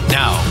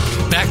 Now,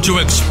 back to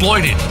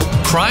Exploited,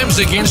 Crimes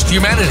Against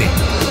Humanity.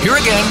 Here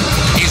again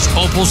is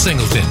Opal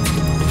Singleton.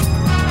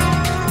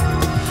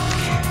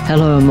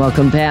 Hello and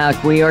welcome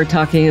back. We are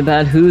talking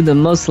about who the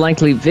most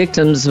likely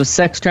victims of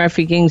sex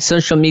trafficking,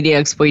 social media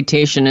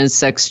exploitation, and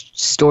sex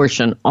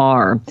extortion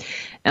are.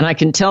 And I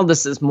can tell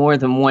this is more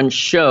than one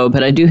show,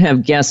 but I do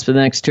have guests for the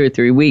next 2 or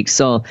 3 weeks.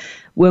 So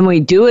when we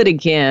do it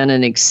again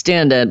and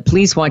extend it,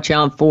 please watch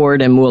out for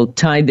it, and we'll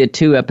tie the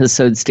 2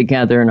 episodes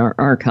together in our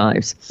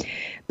archives.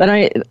 But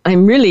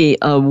I'm really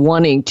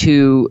wanting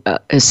to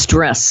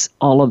stress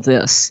all of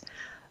this.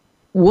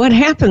 What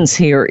happens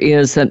here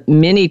is that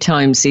many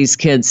times these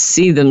kids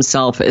see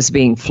themselves as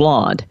being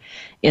flawed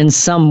in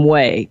some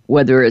way,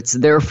 whether it's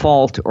their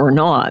fault or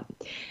not.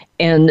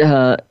 And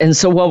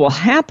so what will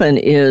happen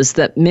is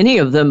that many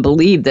of them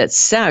believe that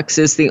sex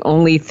is the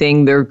only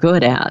thing they're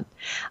good at.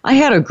 I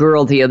had a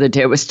girl the other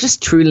day. It was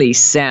just truly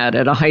sad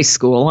at a high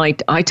school. I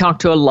talk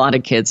to a lot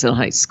of kids in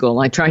high school.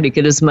 I try to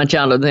get as much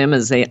out of them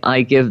as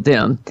I give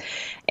them.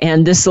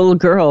 And this little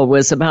girl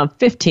was about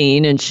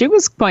 15, and she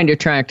was quite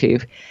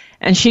attractive.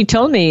 And she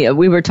told me,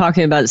 we were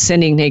talking about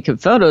sending naked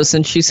photos,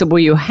 and she said, well,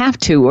 you have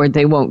to or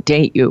they won't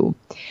date you.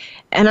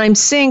 And I'm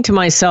saying to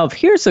myself,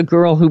 here's a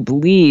girl who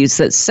believes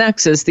that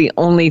sex is the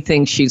only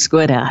thing she's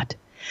good at.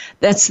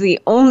 That's the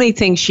only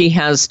thing she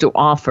has to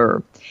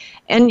offer.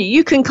 And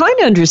you can kind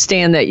of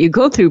understand that you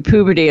go through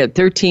puberty at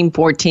 13,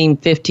 14,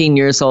 15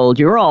 years old.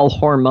 You're all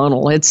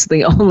hormonal. It's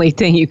the only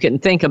thing you can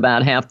think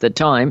about half the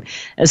time,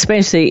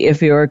 especially if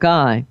you're a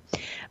guy.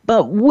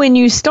 But when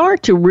you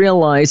start to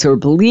realize or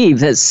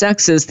believe that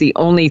sex is the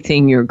only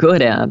thing you're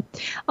good at,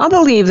 I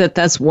believe that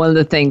that's one of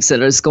the things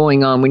that is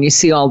going on when you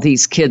see all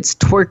these kids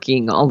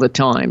twerking all the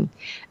time.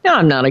 Now,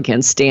 I'm not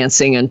against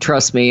dancing, and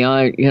trust me,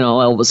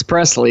 Elvis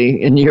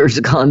Presley in years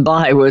gone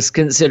by was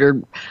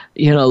considered,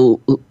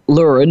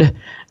 lurid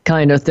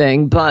kind of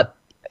thing. But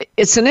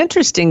it's an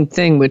interesting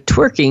thing with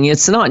twerking.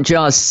 It's not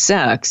just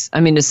sex. I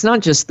mean, it's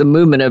not just the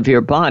movement of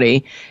your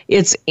body.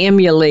 It's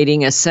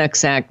emulating a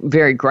sex act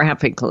very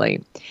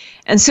graphically.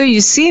 And so you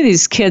see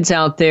these kids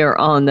out there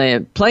on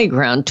the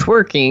playground,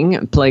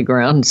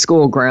 twerking,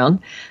 school ground,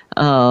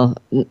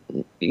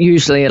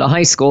 usually at a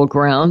high school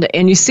ground,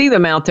 and you see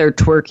them out there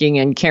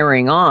twerking and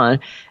carrying on.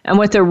 And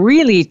what they're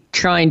really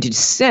trying to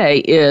say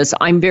is,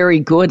 I'm very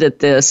good at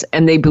this,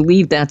 and they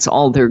believe that's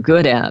all they're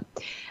good at.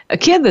 A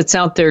kid that's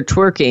out there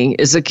twerking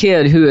is a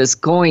kid who is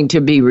going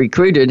to be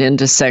recruited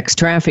into sex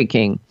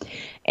trafficking.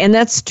 And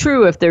that's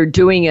true if they're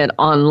doing it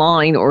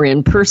online or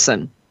in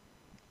person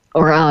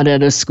or out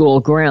at a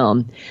school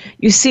ground.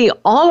 You see,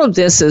 all of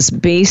this is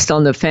based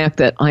on the fact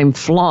that I'm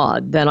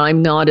flawed, that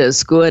I'm not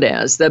as good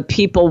as, that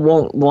people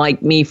won't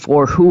like me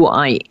for who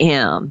I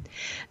am.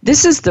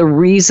 This is the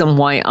reason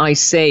why I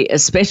say,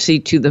 especially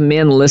to the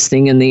men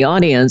listening in the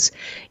audience,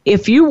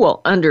 if you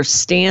will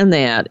understand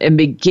that and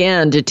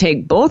begin to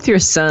take both your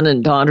son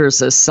and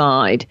daughters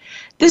aside,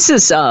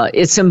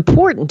 it's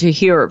important to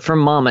hear it from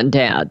mom and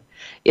dad.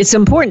 It's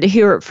important to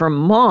hear it from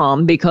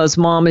mom because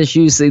mom is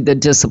usually the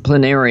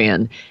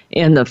disciplinarian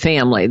in the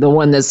family, the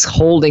one that's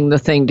holding the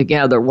thing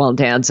together while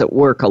dad's at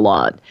work a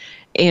lot.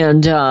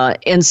 And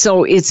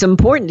so it's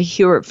important to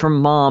hear it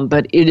from mom,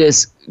 but it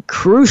is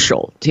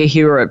crucial to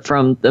hear it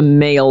from the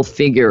male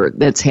figure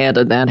that's head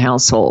of that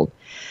household.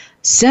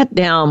 Sit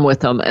down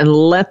with them and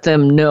let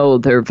them know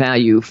their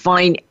value.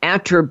 Find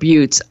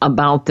attributes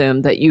about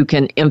them that you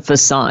can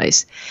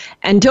emphasize.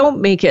 And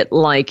don't make it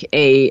like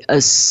a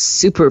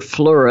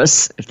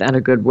superfluous, if that's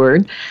a good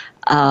word,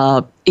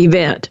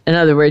 event. In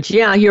other words,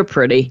 yeah, you're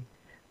pretty.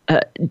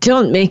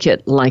 Don't make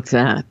it like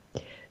that.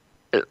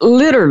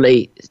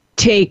 Literally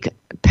take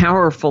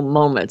powerful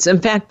moments.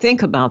 In fact,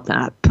 think about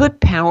that.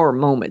 Put power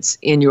moments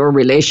in your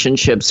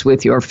relationships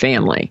with your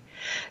family.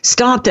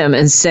 Stop them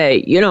and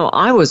say,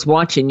 I was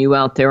watching you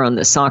out there on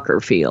the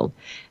soccer field.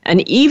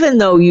 And even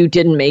though you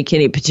didn't make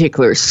any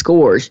particular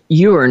scores,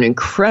 you are an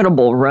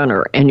incredible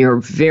runner and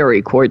you're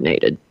very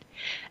coordinated.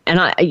 And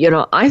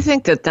I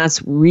think that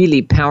that's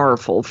really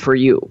powerful for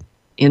you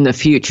in the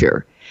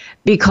future.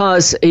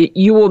 because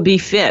you will be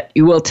fit.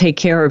 You will take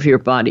care of your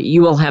body.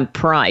 You will have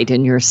pride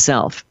in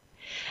yourself.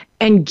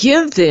 And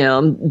give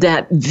them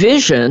that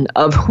vision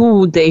of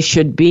who they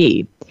should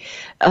be.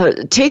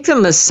 Take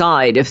them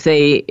aside if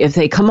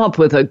they come up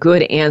with a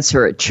good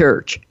answer at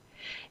church,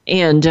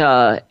 and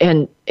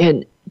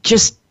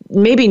just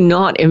maybe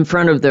not in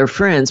front of their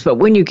friends, but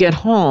when you get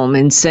home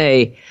and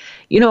say,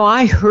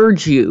 I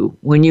heard you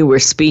when you were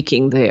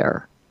speaking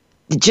there.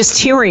 Just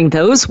hearing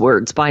those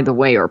words, by the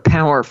way, are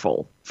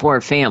powerful for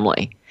a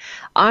family.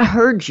 I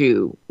heard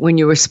you when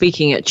you were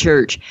speaking at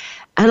church,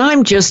 and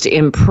I'm just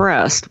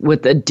impressed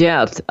with the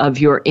depth of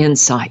your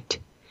insight.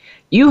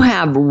 You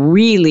have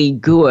really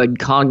good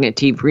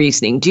cognitive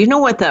reasoning. Do you know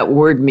what that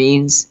word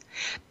means?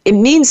 It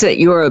means that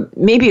you're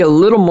maybe a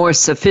little more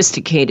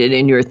sophisticated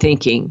in your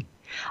thinking.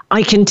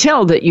 I can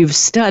tell that you've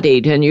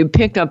studied and you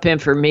picked up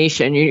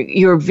information.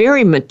 You're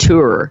very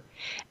mature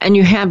and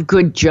you have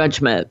good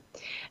judgment.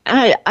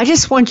 And I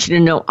just want you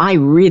to know I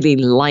really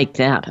like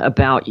that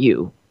about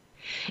you.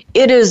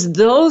 It is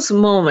those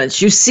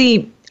moments, you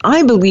see,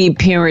 I believe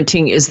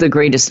parenting is the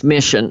greatest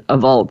mission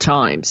of all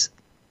times.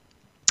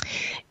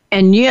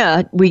 And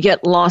yet, we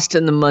get lost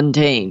in the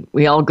mundane.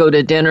 We all go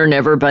to dinner and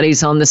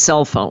everybody's on the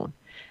cell phone.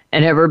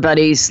 And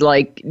everybody's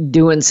like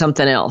doing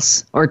something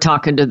else or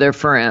talking to their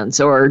friends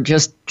or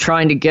just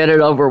trying to get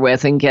it over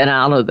with and get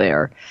out of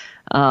there.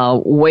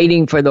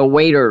 Waiting for the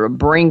waiter to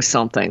bring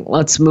something.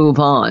 Let's move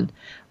on.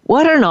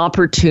 What an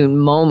opportune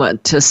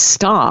moment to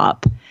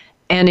stop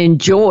and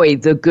enjoy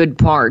the good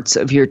parts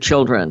of your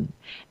children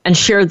and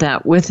share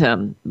that with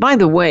them. By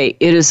the way,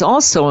 it is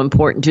also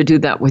important to do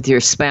that with your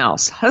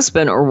spouse,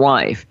 husband or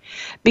wife,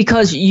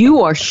 because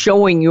you are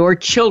showing your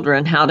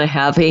children how to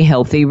have a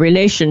healthy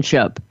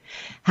relationship,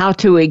 how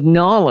to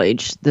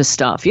acknowledge the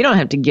stuff. You don't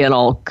have to get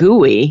all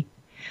gooey,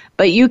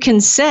 but you can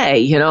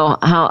say,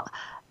 how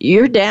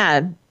your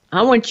dad,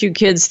 I want you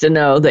kids to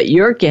know that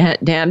your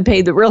dad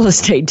paid the real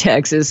estate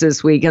taxes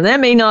this week, and that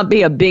may not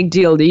be a big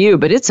deal to you,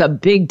 but it's a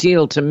big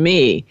deal to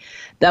me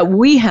that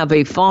we have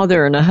a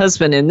father and a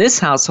husband in this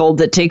household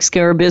that takes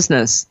care of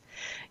business.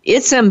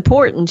 It's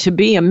important to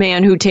be a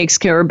man who takes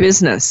care of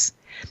business.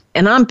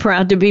 And I'm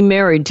proud to be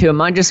married to him.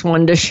 I just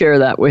wanted to share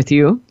that with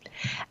you.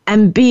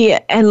 And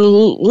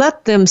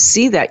let them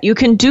see that. You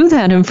can do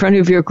that in front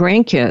of your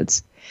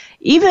grandkids.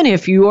 Even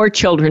if your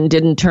children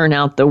didn't turn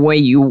out the way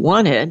you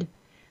wanted,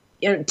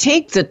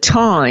 take the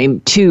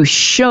time to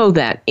show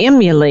that,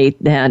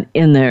 emulate that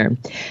in there.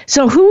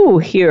 So who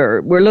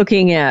here, we're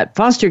looking at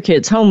foster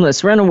kids,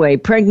 homeless, runaway,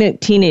 pregnant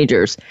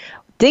teenagers.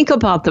 Think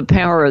about the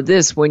power of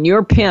this when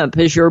your pimp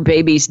is your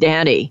baby's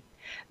daddy.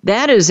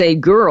 That is a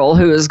girl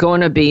who is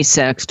going to be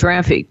sex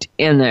trafficked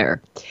in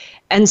there.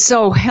 And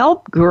so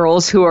help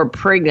girls who are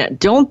pregnant.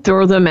 Don't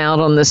throw them out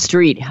on the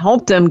street.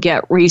 Help them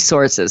get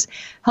resources.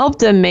 Help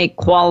them make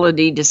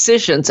quality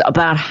decisions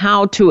about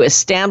how to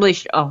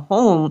establish a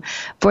home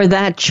for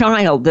that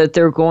child that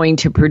they're going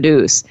to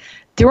produce.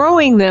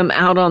 Throwing them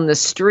out on the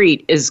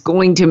street is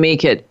going to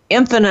make it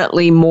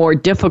infinitely more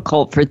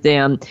difficult for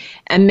them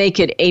and make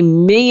it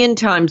 1,000,000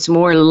 times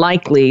more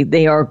likely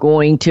they are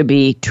going to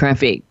be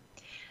trafficked.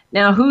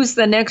 Now, who's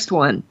the next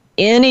one?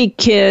 Any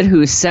kid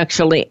who's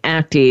sexually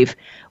active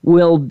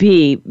will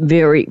be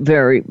very,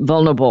 very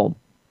vulnerable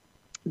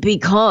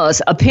because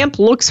a pimp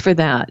looks for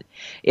that.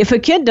 If a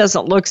kid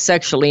doesn't look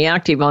sexually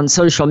active on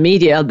social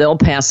media, they'll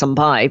pass them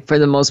by for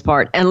the most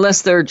part,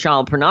 unless they're a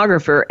child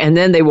pornographer, and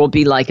then they will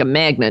be like a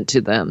magnet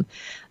to them.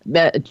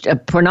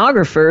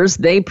 Pornographers,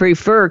 they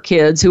prefer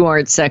kids who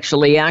aren't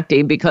sexually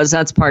active because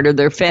that's part of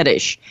their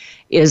fetish,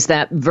 is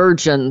that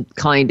virgin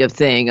kind of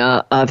thing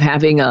of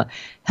having a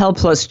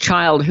helpless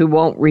child who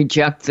won't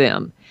reject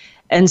them.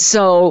 And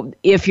so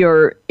if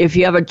you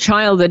have a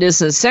child that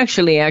isn't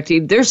sexually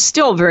active, they're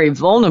still very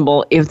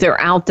vulnerable if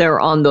they're out there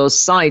on those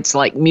sites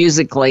like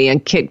Musical.ly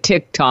and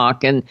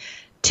TikTok and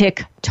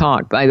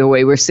TikTok. By the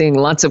way, we're seeing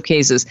lots of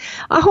cases.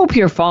 I hope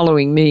you're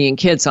following Million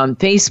Kids on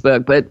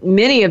Facebook, but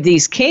many of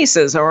these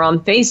cases are on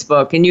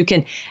Facebook, and you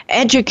can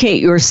educate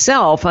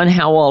yourself on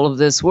how all of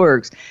this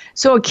works.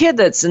 So a kid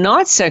that's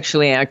not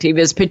sexually active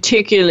is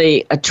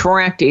particularly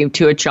attractive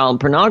to a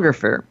child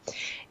pornographer.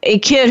 A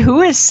kid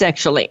who is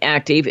sexually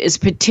active is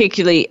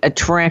particularly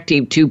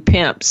attractive to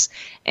pimps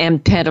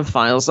and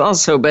pedophiles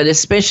also, but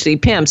especially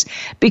pimps,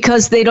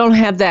 because they don't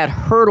have that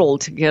hurdle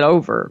to get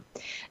over.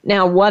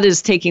 Now, what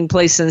is taking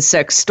place in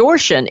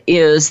sextortion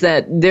is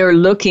that they're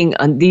looking,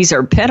 these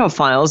are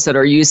pedophiles that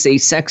are usually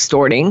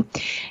sextorting.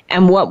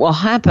 And what will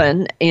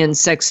happen in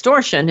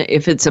sextortion,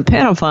 if it's a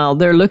pedophile,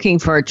 they're looking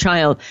for a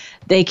child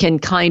they can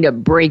kind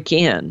of break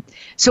in.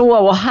 So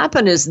what will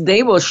happen is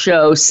they will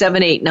show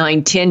 7, 8,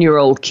 9,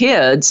 10-year-old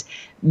kids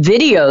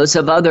videos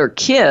of other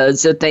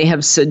kids that they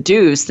have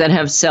seduced that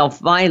have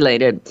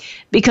self-violated,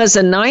 because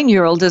a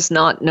 9-year-old does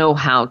not know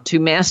how to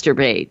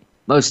masturbate,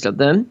 most of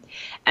them.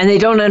 And they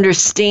don't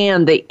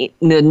understand the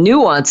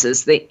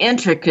nuances, the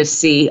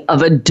intricacy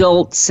of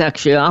adult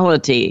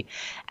sexuality.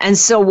 And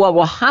so what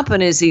will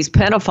happen is these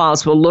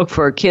pedophiles will look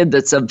for a kid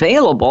that's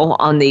available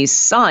on these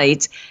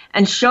sites,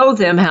 and show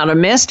them how to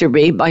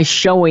masturbate by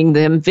showing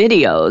them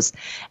videos.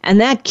 And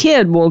that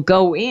kid will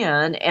go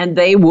in and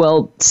they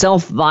will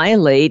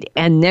self-violate,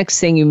 and next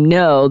thing you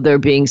know, they're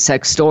being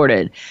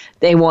sextorted.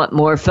 They want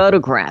more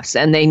photographs,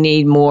 and they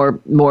need more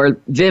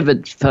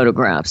vivid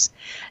photographs.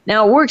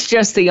 Now, it works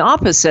just the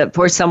opposite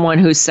for someone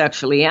who's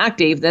sexually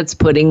active that's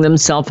putting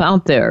themselves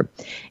out there.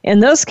 In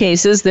those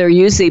cases, they're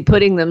usually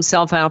putting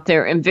themselves out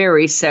there in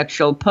very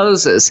sexual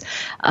poses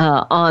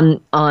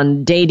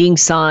on dating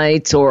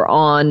sites or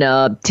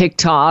on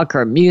TikTok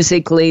or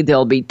Musical.ly.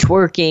 They'll be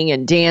twerking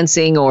and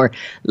dancing, or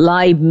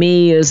Live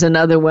Me is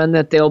another one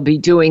that they'll be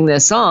doing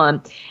this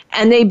on.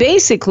 And they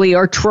basically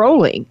are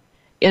trolling.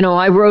 You know,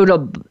 I wrote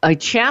a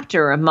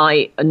chapter in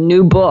my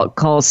new book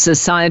called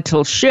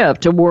Societal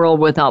Shift, A World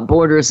Without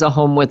Borders, A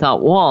Home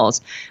Without Walls.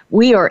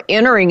 We are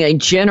entering a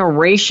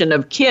generation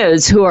of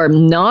kids who are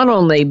not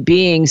only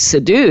being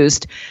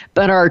seduced,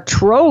 but are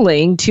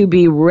trolling to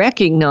be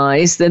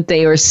recognized that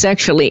they are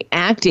sexually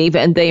active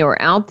and they are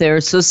out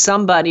there, so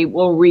somebody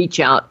will reach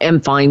out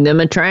and find them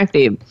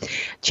attractive.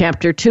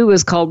 Chapter 2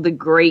 is called The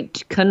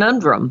Great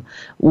Conundrum.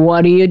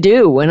 What do you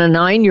do when a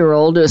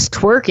 9-year-old is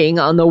twerking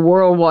on the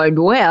World Wide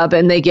Web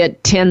and they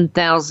get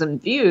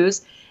 10,000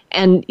 views?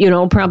 And, you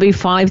know, probably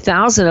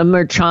 5,000 of them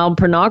are child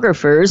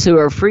pornographers who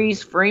are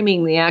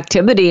freeze-framing the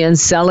activity and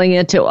selling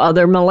it to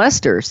other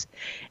molesters.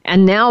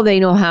 And now they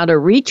know how to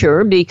reach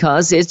her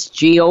because it's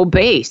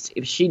geo-based.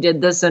 If she did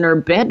this in her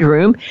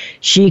bedroom,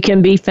 she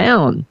can be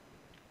found.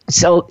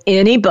 So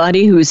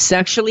anybody who's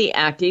sexually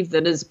active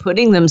that is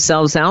putting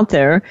themselves out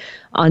there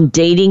on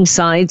dating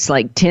sites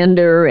like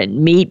Tinder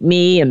and Meet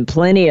Me and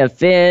Plenty of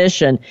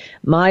Fish and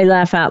My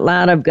Laugh Out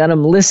Loud, I've got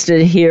them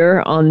listed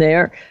here on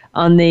there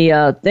on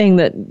the thing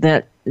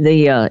that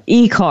the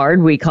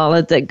e-card, we call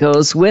it, that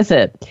goes with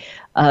it.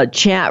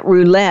 Chat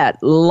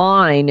Roulette,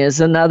 Line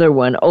is another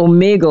one.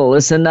 Omegle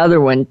is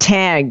another one.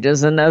 Tagged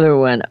is another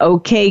one.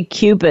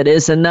 OkCupid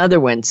is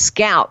another one.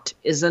 Scout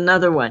is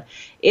another one.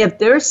 If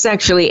they're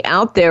sexually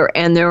out there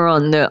and they're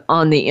on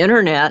the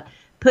internet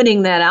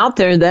putting that out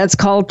there, that's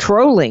called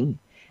trolling.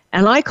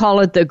 And I call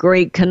it the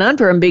Great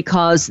Conundrum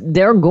because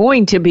they're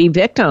going to be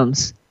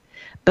victims.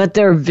 But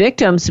they're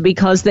victims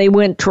because they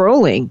went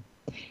trolling.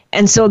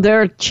 And so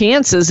their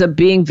chances of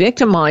being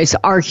victimized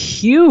are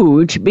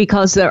huge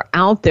because they're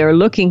out there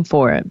looking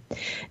for it.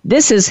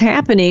 This is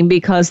happening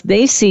because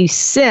they see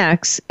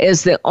sex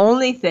as the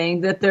only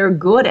thing that they're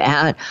good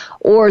at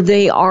or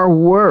they are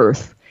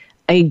worth.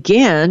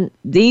 Again,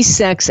 the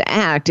sex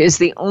act is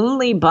the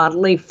only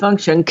bodily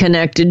function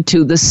connected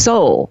to the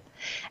soul.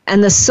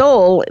 And the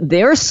soul,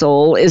 their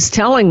soul, is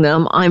telling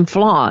them, I'm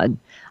flawed.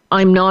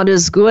 I'm not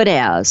as good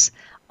as.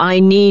 I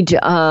need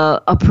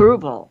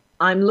approval.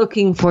 I'm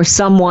looking for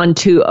someone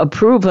to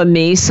approve of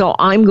me, so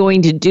I'm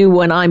going to do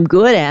what I'm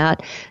good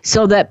at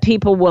so that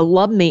people will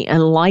love me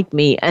and like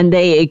me. And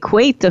they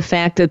equate the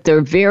fact that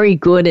they're very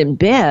good in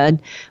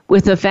bed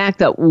with the fact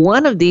that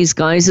one of these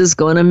guys is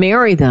going to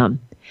marry them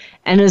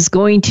and is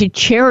going to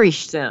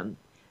cherish them.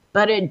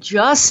 But it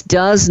just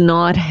does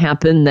not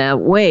happen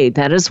that way.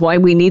 That is why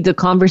we need the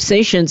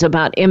conversations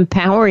about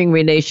empowering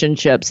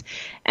relationships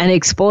and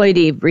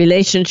exploitive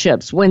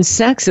relationships. When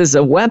sex is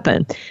a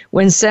weapon,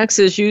 when sex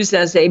is used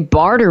as a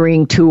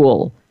bartering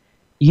tool,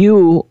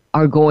 you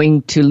are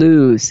going to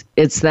lose.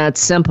 It's that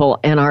simple.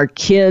 And our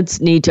kids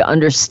need to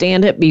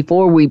understand it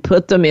before we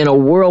put them in a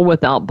world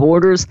without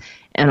borders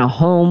and a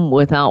home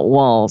without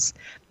walls.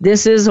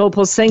 This is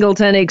Opal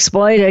Singleton,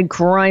 Exploited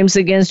Crimes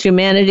Against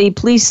Humanity.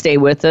 Please stay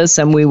with us,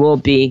 and we will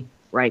be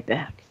right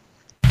back.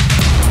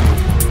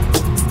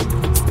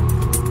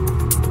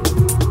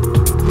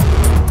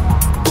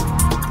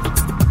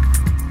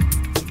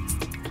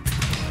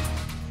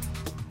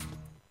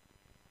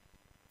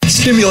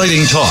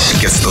 Stimulating talk.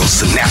 It gets those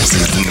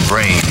synapses in the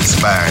brain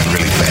firing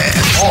really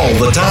fast. All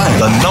the time.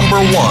 The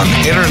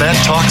 #1 internet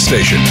talk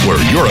station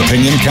where your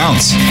opinion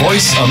counts.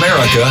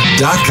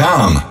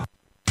 VoiceAmerica.com.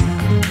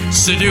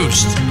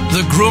 Seduced,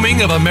 The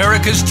Grooming of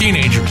America's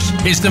Teenagers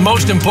is the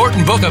most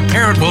important book a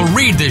parent will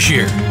read this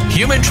year.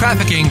 Human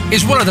trafficking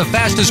is one of the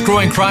fastest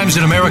growing crimes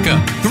in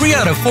America. 3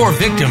 out of 4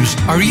 victims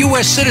are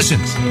U.S.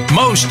 citizens.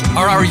 Most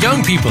are our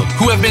young people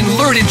who have been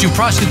lured into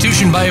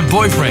prostitution by a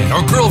boyfriend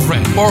or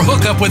girlfriend or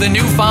hook up with a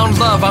newfound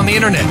love on the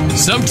internet.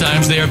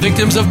 Sometimes they are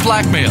victims of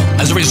blackmail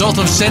as a result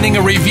of sending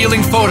a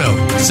revealing photo.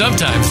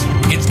 Sometimes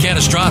it's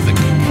catastrophic.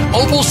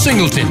 Opal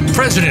Singleton,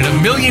 president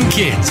of Million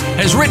Kids,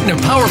 has written a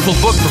powerful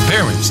book for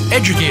parents,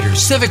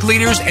 educators, civic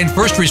leaders, and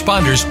first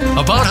responders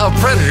about how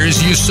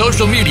predators use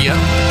social media,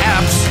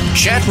 apps,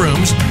 chat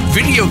rooms,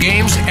 video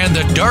games, and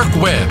the dark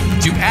web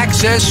to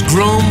access,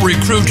 groom,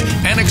 recruit,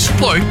 and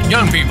exploit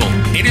young people.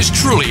 It is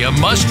truly a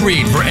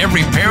must-read for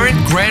every parent,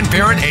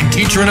 grandparent, and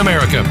teacher in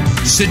America.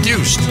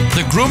 Seduced,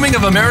 The Grooming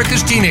of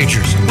America's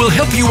Teenagers will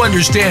help you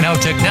understand how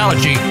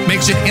technology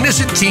makes an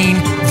innocent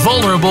teen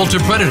vulnerable to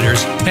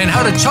predators and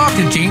how to talk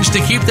to teens to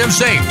keep them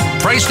safe.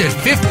 Priced at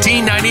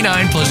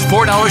 $15.99 plus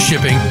 $4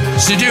 shipping,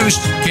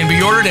 Seduced can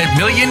be ordered at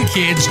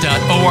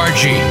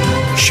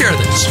millionkids.org. Share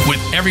this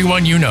with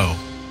everyone you know.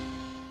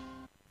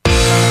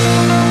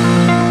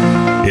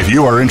 If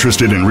you are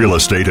interested in real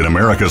estate in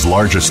America's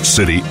largest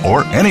city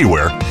or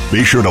anywhere,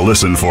 be sure to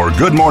listen for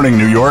Good Morning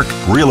New York,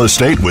 Real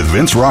Estate with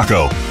Vince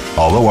Rocco.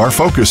 Although our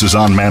focus is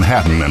on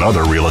Manhattan and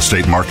other real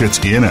estate markets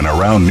in and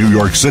around New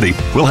York City,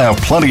 we'll have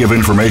plenty of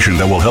information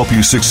that will help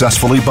you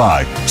successfully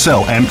buy,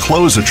 sell, and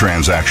close a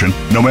transaction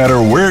no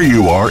matter where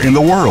you are in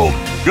the world.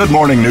 Good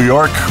Morning New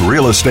York,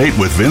 Real Estate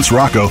with Vince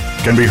Rocco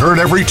can be heard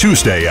every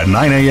Tuesday at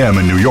 9 a.m.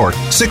 in New York,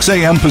 6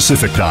 a.m.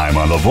 Pacific Time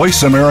on the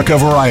Voice America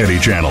Variety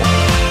Channel.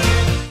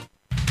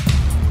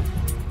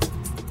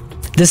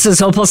 This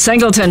is Opal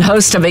Singleton,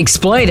 host of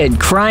Exploited,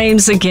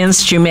 Crimes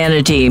Against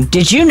Humanity.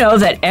 Did you know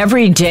that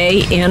every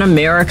day in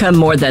America,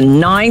 more than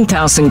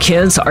 9,000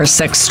 kids are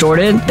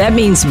sextorted? That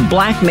means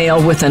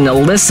blackmail with an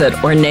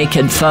illicit or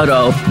naked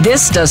photo.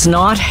 This does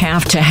not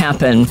have to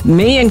happen.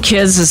 Million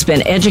Kids has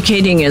been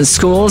educating in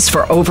schools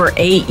for over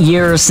 8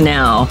 years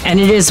now, and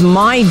it is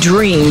my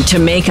dream to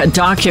make a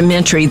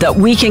documentary that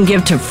we can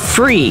give to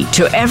free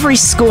to every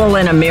school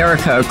in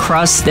America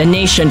across the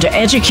nation to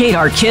educate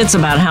our kids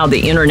about how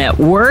the internet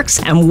works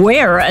and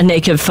where a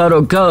naked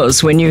photo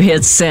goes when you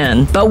hit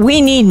send. But we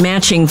need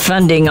matching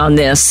funding on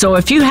this. So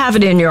if you have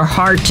it in your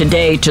heart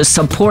today to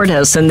support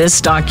us in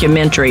this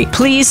documentary,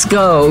 please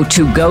go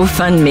to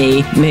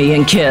GoFundMe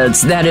Million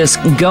Kids. That is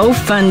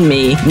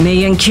GoFundMe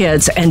Million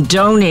Kids and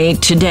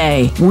donate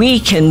today. We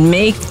can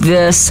make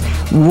this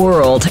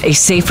world a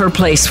safer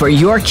place for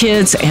your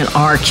kids and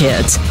our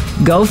kids.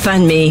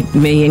 GoFundMe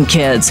Million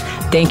Kids.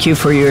 Thank you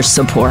for your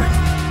support.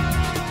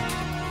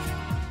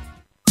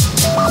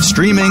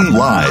 Streaming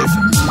live,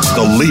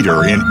 the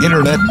leader in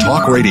Internet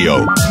talk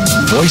radio,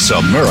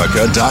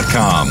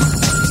 voiceamerica.com.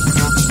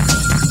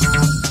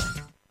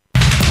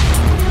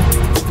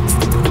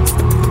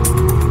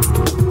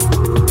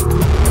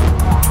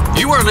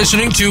 You are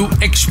listening to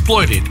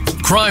Exploited,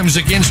 Crimes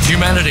Against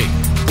Humanity.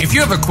 If you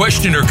have a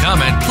question or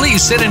comment,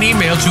 please send an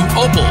email to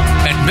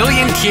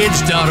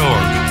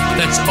opal@millionkids.org.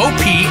 That's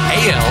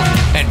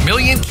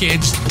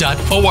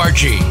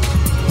OPAL@millionkids.org.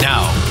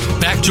 Now,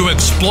 back to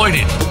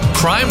Exploited,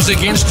 Crimes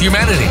Against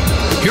Humanity.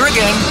 Here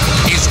again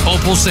is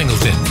Opal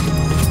Singleton.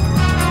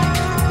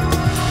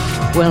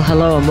 Well,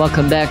 hello and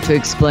welcome back to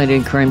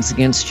Exploited Crimes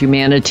Against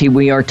Humanity.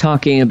 We are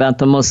talking about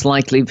the most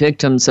likely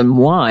victims and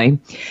why.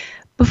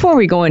 Before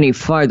we go any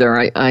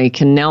farther, I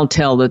can now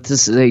tell that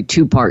this is a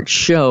two-part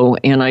show,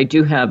 and I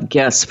do have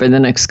guests for the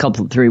next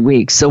 3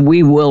 weeks. So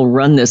we will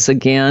run this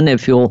again.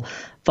 If you'll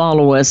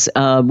follow us,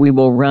 we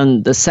will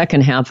run the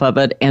second half of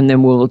it, and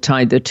then we'll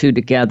tie the two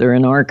together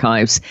in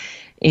archives.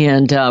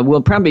 And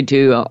we'll probably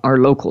do our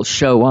local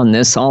show on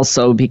this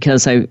also,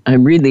 because I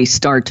really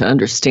start to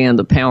understand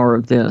the power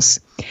of this.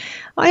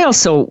 I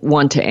also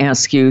want to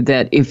ask you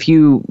that if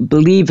you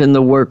believe in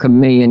the work of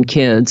Million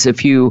Kids,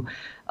 if you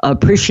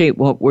appreciate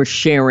what we're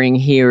sharing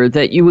here,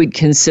 that you would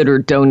consider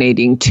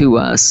donating to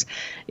us.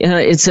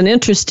 It's an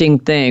interesting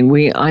thing.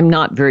 I'm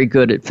not very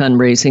good at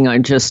fundraising. I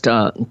just,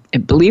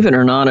 believe it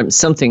or not, I'm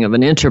something of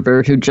an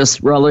introvert who just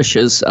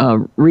relishes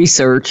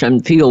research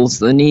and feels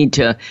the need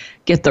to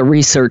get the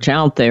research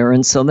out there.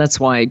 And so that's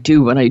why I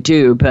do what I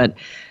do. But,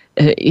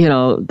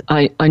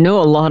 I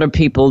know a lot of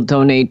people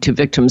donate to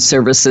victim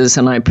services,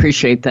 and I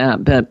appreciate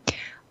that. But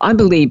I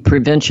believe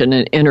prevention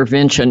and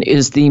intervention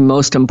is the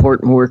most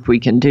important work we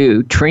can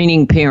do.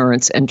 Training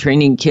parents and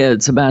training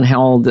kids about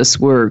how all this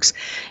works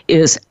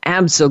is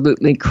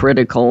absolutely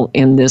critical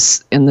in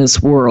this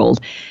world.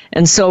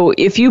 And so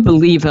if you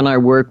believe in our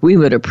work, we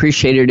would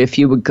appreciate it if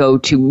you would go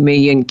to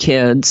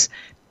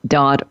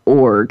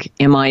millionkids.org,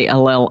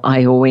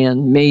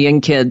 MILLION,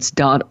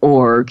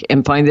 millionkids.org,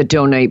 and find the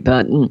donate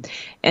button.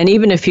 And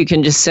even if you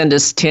can just send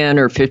us $10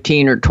 or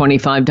 $15 or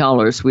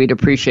 $25, we'd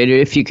appreciate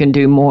it. If you can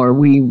do more,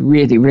 we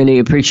really, really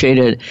appreciate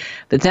it.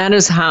 But that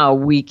is how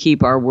we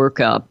keep our work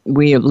up.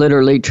 We have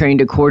literally trained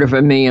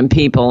 250,000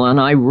 people,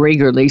 and I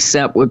regularly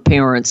sit with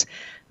parents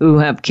who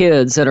have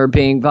kids that are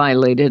being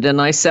violated,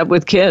 and I sit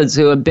with kids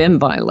who have been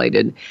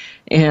violated.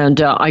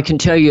 And I can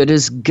tell you it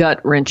is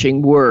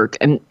gut-wrenching work,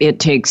 and it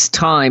takes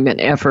time and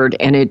effort,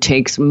 and it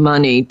takes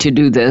money to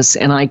do this,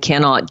 and I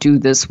cannot do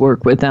this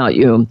work without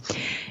you.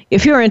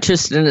 If you're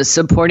interested in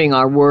supporting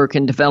our work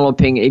and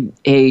developing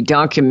a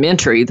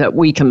documentary that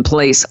we can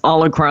place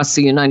all across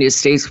the United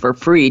States for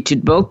free to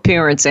both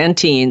parents and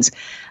teens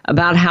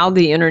about how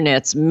the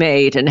internet's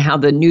made and how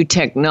the new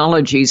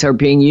technologies are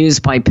being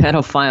used by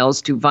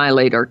pedophiles to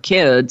violate our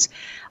kids,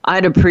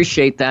 I'd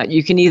appreciate that.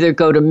 You can either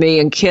go to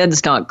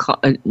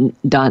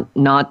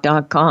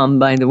millionkids.com,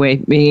 by the way,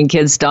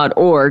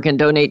 millionkids.org, and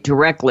donate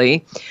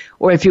directly.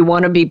 Or if you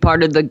want to be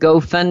part of the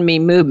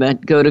GoFundMe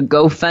movement, go to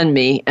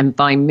GoFundMe and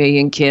find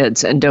Million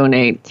Kids and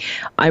donate.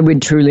 I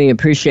would truly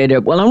appreciate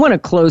it. Well, I want to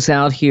close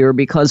out here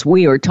because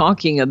we are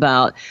talking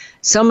about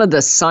some of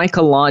the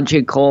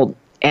psychological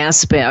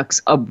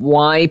aspects of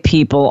why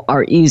people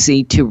are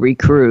easy to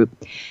recruit.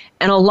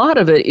 And a lot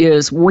of it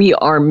is we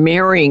are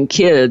marrying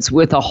kids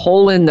with a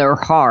hole in their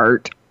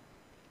heart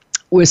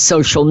with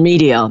social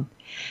media.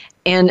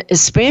 And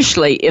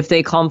especially if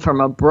they come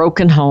from a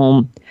broken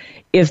home,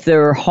 if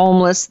they're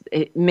homeless,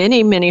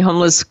 many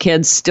homeless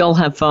kids still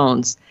have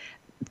phones.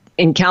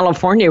 in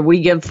California, we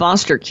give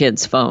foster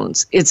kids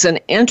phones. It's an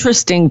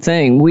interesting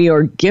thing. We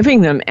are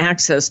giving them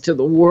access to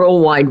the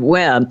World Wide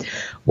Web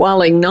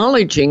while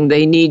acknowledging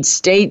they need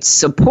state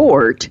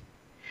support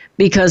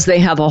because they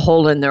have a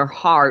hole in their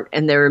heart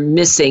and they're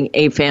missing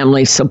a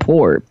family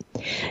support.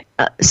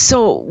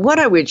 So what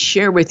I would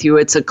share with you,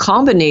 it's a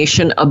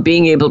combination of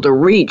being able to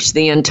reach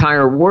the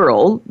entire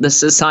world, the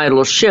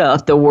societal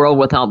shift, the world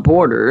without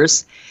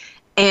borders,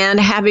 and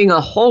having a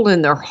hole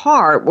in their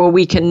heart where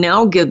we can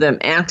now give them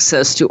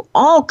access to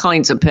all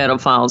kinds of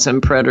pedophiles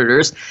and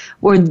predators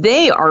where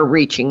they are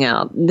reaching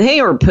out. They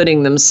are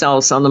putting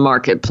themselves on the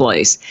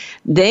marketplace.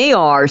 They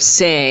are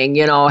saying,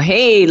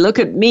 hey, look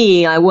at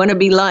me. I want to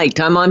be liked.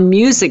 I'm on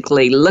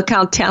Musical.ly. Look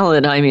how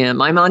talented I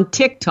am. I'm on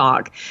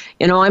TikTok.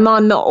 I'm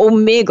on the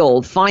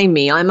Omegle. Find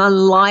me. I'm on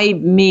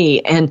Live Me.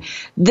 And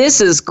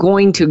this is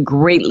going to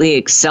greatly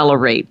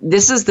accelerate.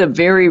 This is the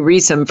very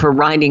reason for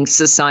writing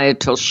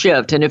Societal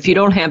Shift. And if you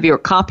don't have your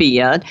copy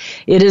yet,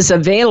 it is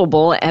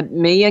available at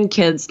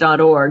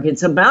millionkids.org.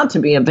 It's about to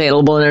be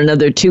available in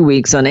another 2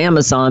 weeks on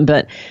Amazon.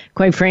 But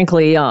quite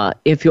frankly,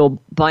 if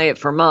you'll buy it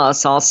from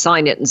us, I'll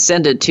sign it and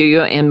send it to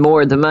you, and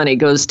more of the money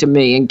goes to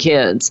Million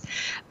Kids.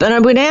 But I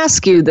would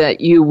ask you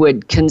that you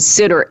would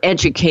consider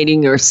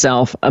educating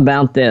yourself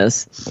about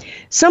this.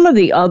 Some of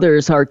the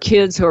others are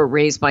kids who are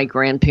raised by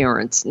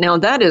grandparents. Now,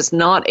 that is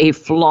not a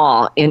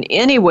flaw in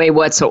any way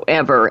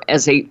whatsoever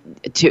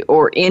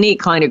or any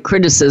kind of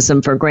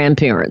criticism for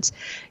grandparents.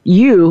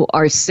 You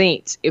are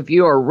saints if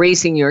you are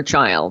raising your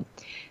child.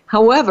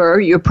 However,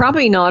 you're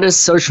probably not as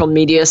social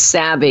media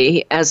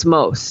savvy as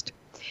most.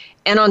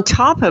 And on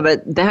top of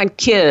it, that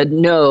kid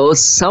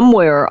knows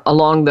somewhere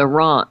along the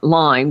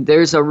line,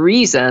 there's a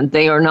reason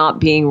they are not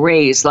being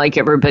raised like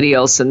everybody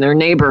else in their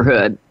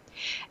neighborhood.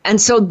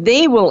 And so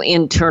they will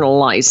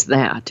internalize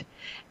that.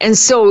 And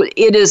so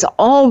it is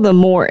all the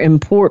more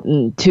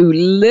important to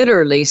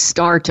literally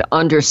start to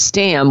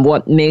understand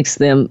what makes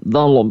them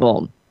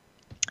vulnerable.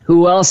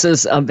 Who else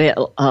is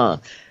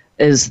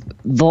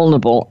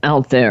vulnerable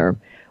out there?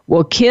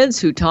 Well, kids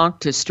who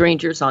talk to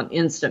strangers on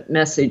instant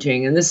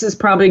messaging, and this is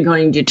probably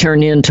going to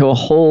turn into a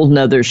whole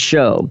nother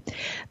show,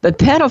 but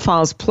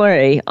pedophiles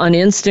play on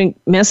instant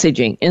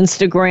messaging,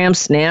 Instagram,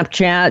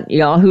 Snapchat,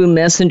 Yahoo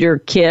Messenger,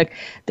 Kik.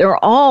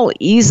 They're all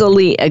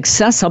easily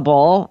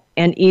accessible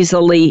and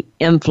easily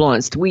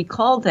influenced. We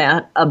call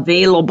that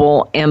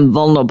available and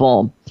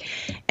vulnerable.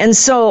 And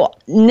so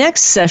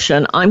next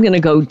session, I'm going to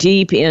go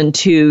deep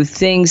into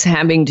things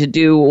having to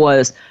do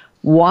with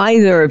why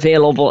they're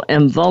available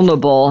and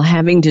vulnerable,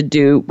 having to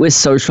do with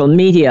social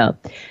media.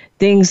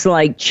 Things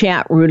like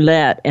chat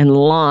roulette and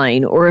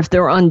Line, or if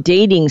they're on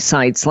dating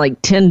sites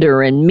like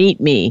Tinder and Meet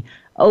Me,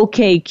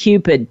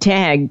 OkCupid,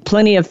 Tag,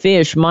 Plenty of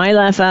Fish, My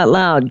Laugh Out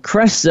Loud,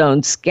 Crush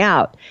Zone,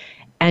 Scout,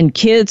 and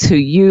kids who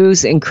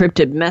use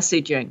encrypted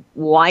messaging.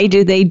 Why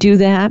do they do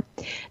that?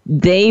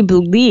 They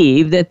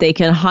believe that they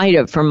can hide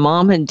it from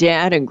mom and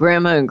dad and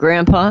grandma and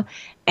grandpa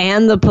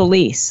and the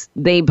police.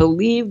 They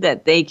believe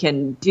that they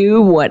can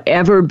do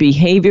whatever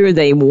behavior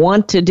they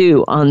want to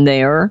do on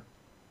there,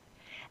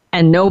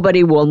 and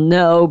nobody will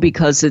know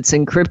because it's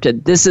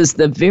encrypted. This is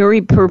the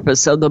very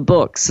purpose of the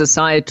book,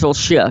 Societal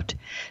Shift.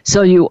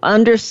 So you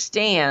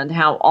understand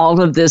how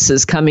all of this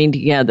is coming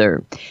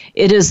together.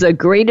 It is the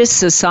greatest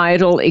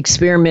societal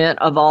experiment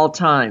of all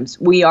times.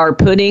 We are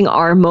putting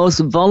our most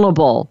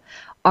vulnerable,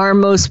 our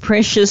most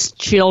precious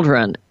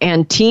children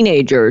and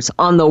teenagers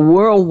on the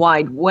World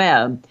Wide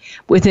Web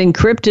with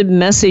encrypted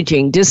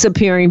messaging,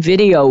 disappearing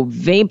video,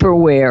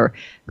 vaporware,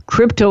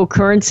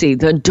 cryptocurrency,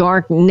 the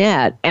dark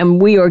net,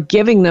 and we are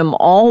giving them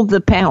all the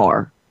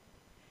power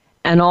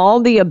and all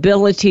the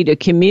ability to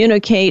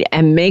communicate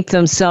and make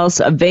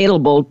themselves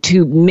available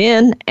to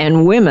men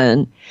and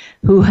women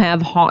who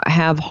have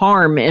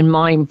harm in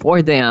mind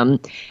for them.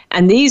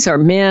 And these are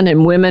men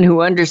and women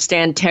who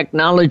understand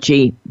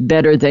technology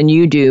better than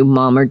you do,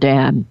 mom or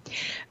dad.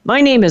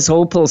 My name is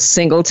Opal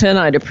Singleton.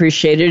 I'd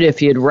appreciate it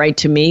if you'd write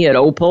to me at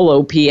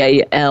Opal,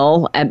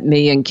 OPAL, at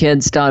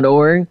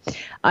millionkids.org.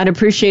 I'd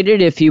appreciate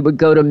it if you would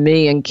go to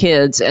Million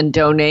Kids and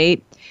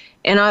donate.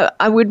 And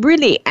I would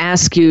really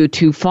ask you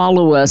to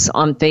follow us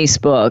on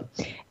Facebook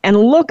and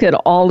look at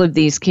all of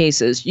these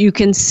cases. You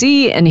can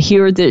see and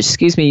hear this,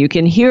 you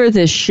can hear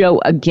this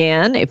show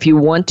again if you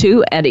want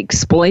to at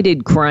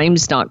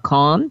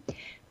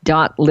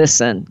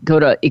exploitedcrimes.com.listen. Go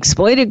to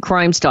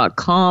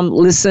exploitedcrimes.com.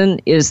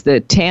 Listen is the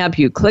tab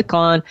you click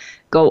on.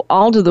 Go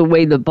all to the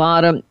way to the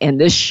bottom,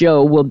 and this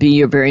show will be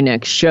your very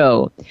next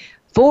show.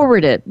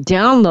 Forward it,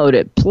 download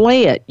it,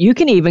 play it. You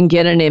can even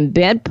get an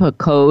embed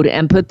code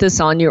and put this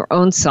on your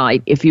own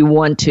site if you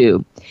want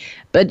to.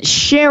 But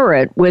share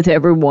it with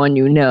everyone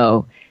you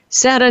know.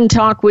 Sit and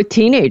talk with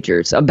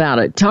teenagers about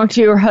it. Talk to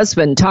your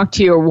husband, talk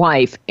to your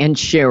wife, and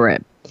share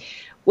it.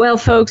 Well,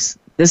 folks,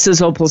 This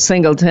is Opal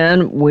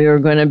Singleton. We're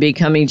going to be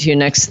coming to you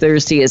next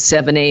Thursday at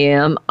 7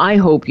 a.m. I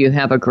hope you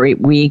have a great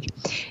week.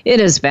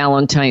 It is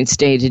Valentine's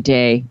Day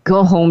today.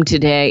 Go home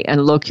today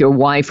and look your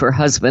wife or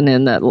husband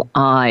in the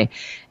eye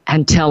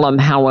and tell them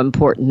how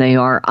important they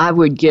are. I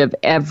would give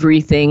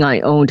everything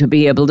I own to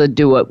be able to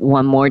do it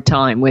one more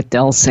time with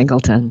Del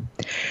Singleton.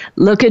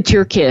 Look at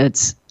your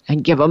kids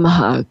and give them a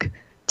hug.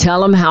 Tell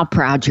them how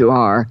proud you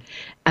are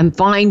and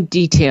find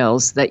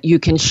details that you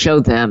can show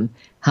them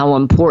how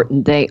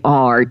important they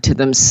are to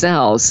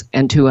themselves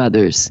and to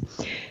others.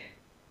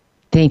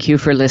 Thank you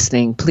for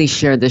listening. Please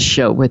share this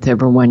show with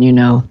everyone you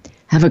know.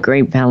 Have a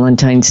great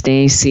Valentine's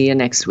Day. See you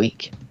next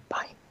week.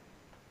 Bye.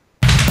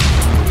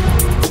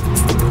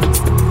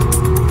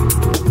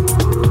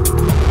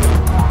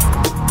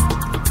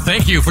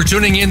 Thank you for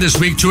tuning in this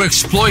week to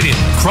Exploited,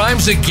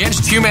 Crimes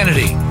Against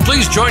Humanity.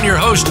 Please join your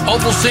host,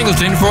 Opal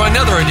Singleton, for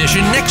another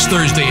edition next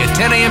Thursday at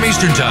 10 a.m.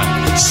 Eastern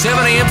Time, 7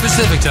 a.m.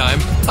 Pacific Time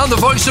on the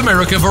Voice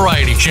America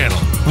Variety Channel.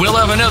 We'll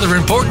have another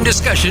important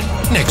discussion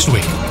next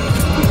week.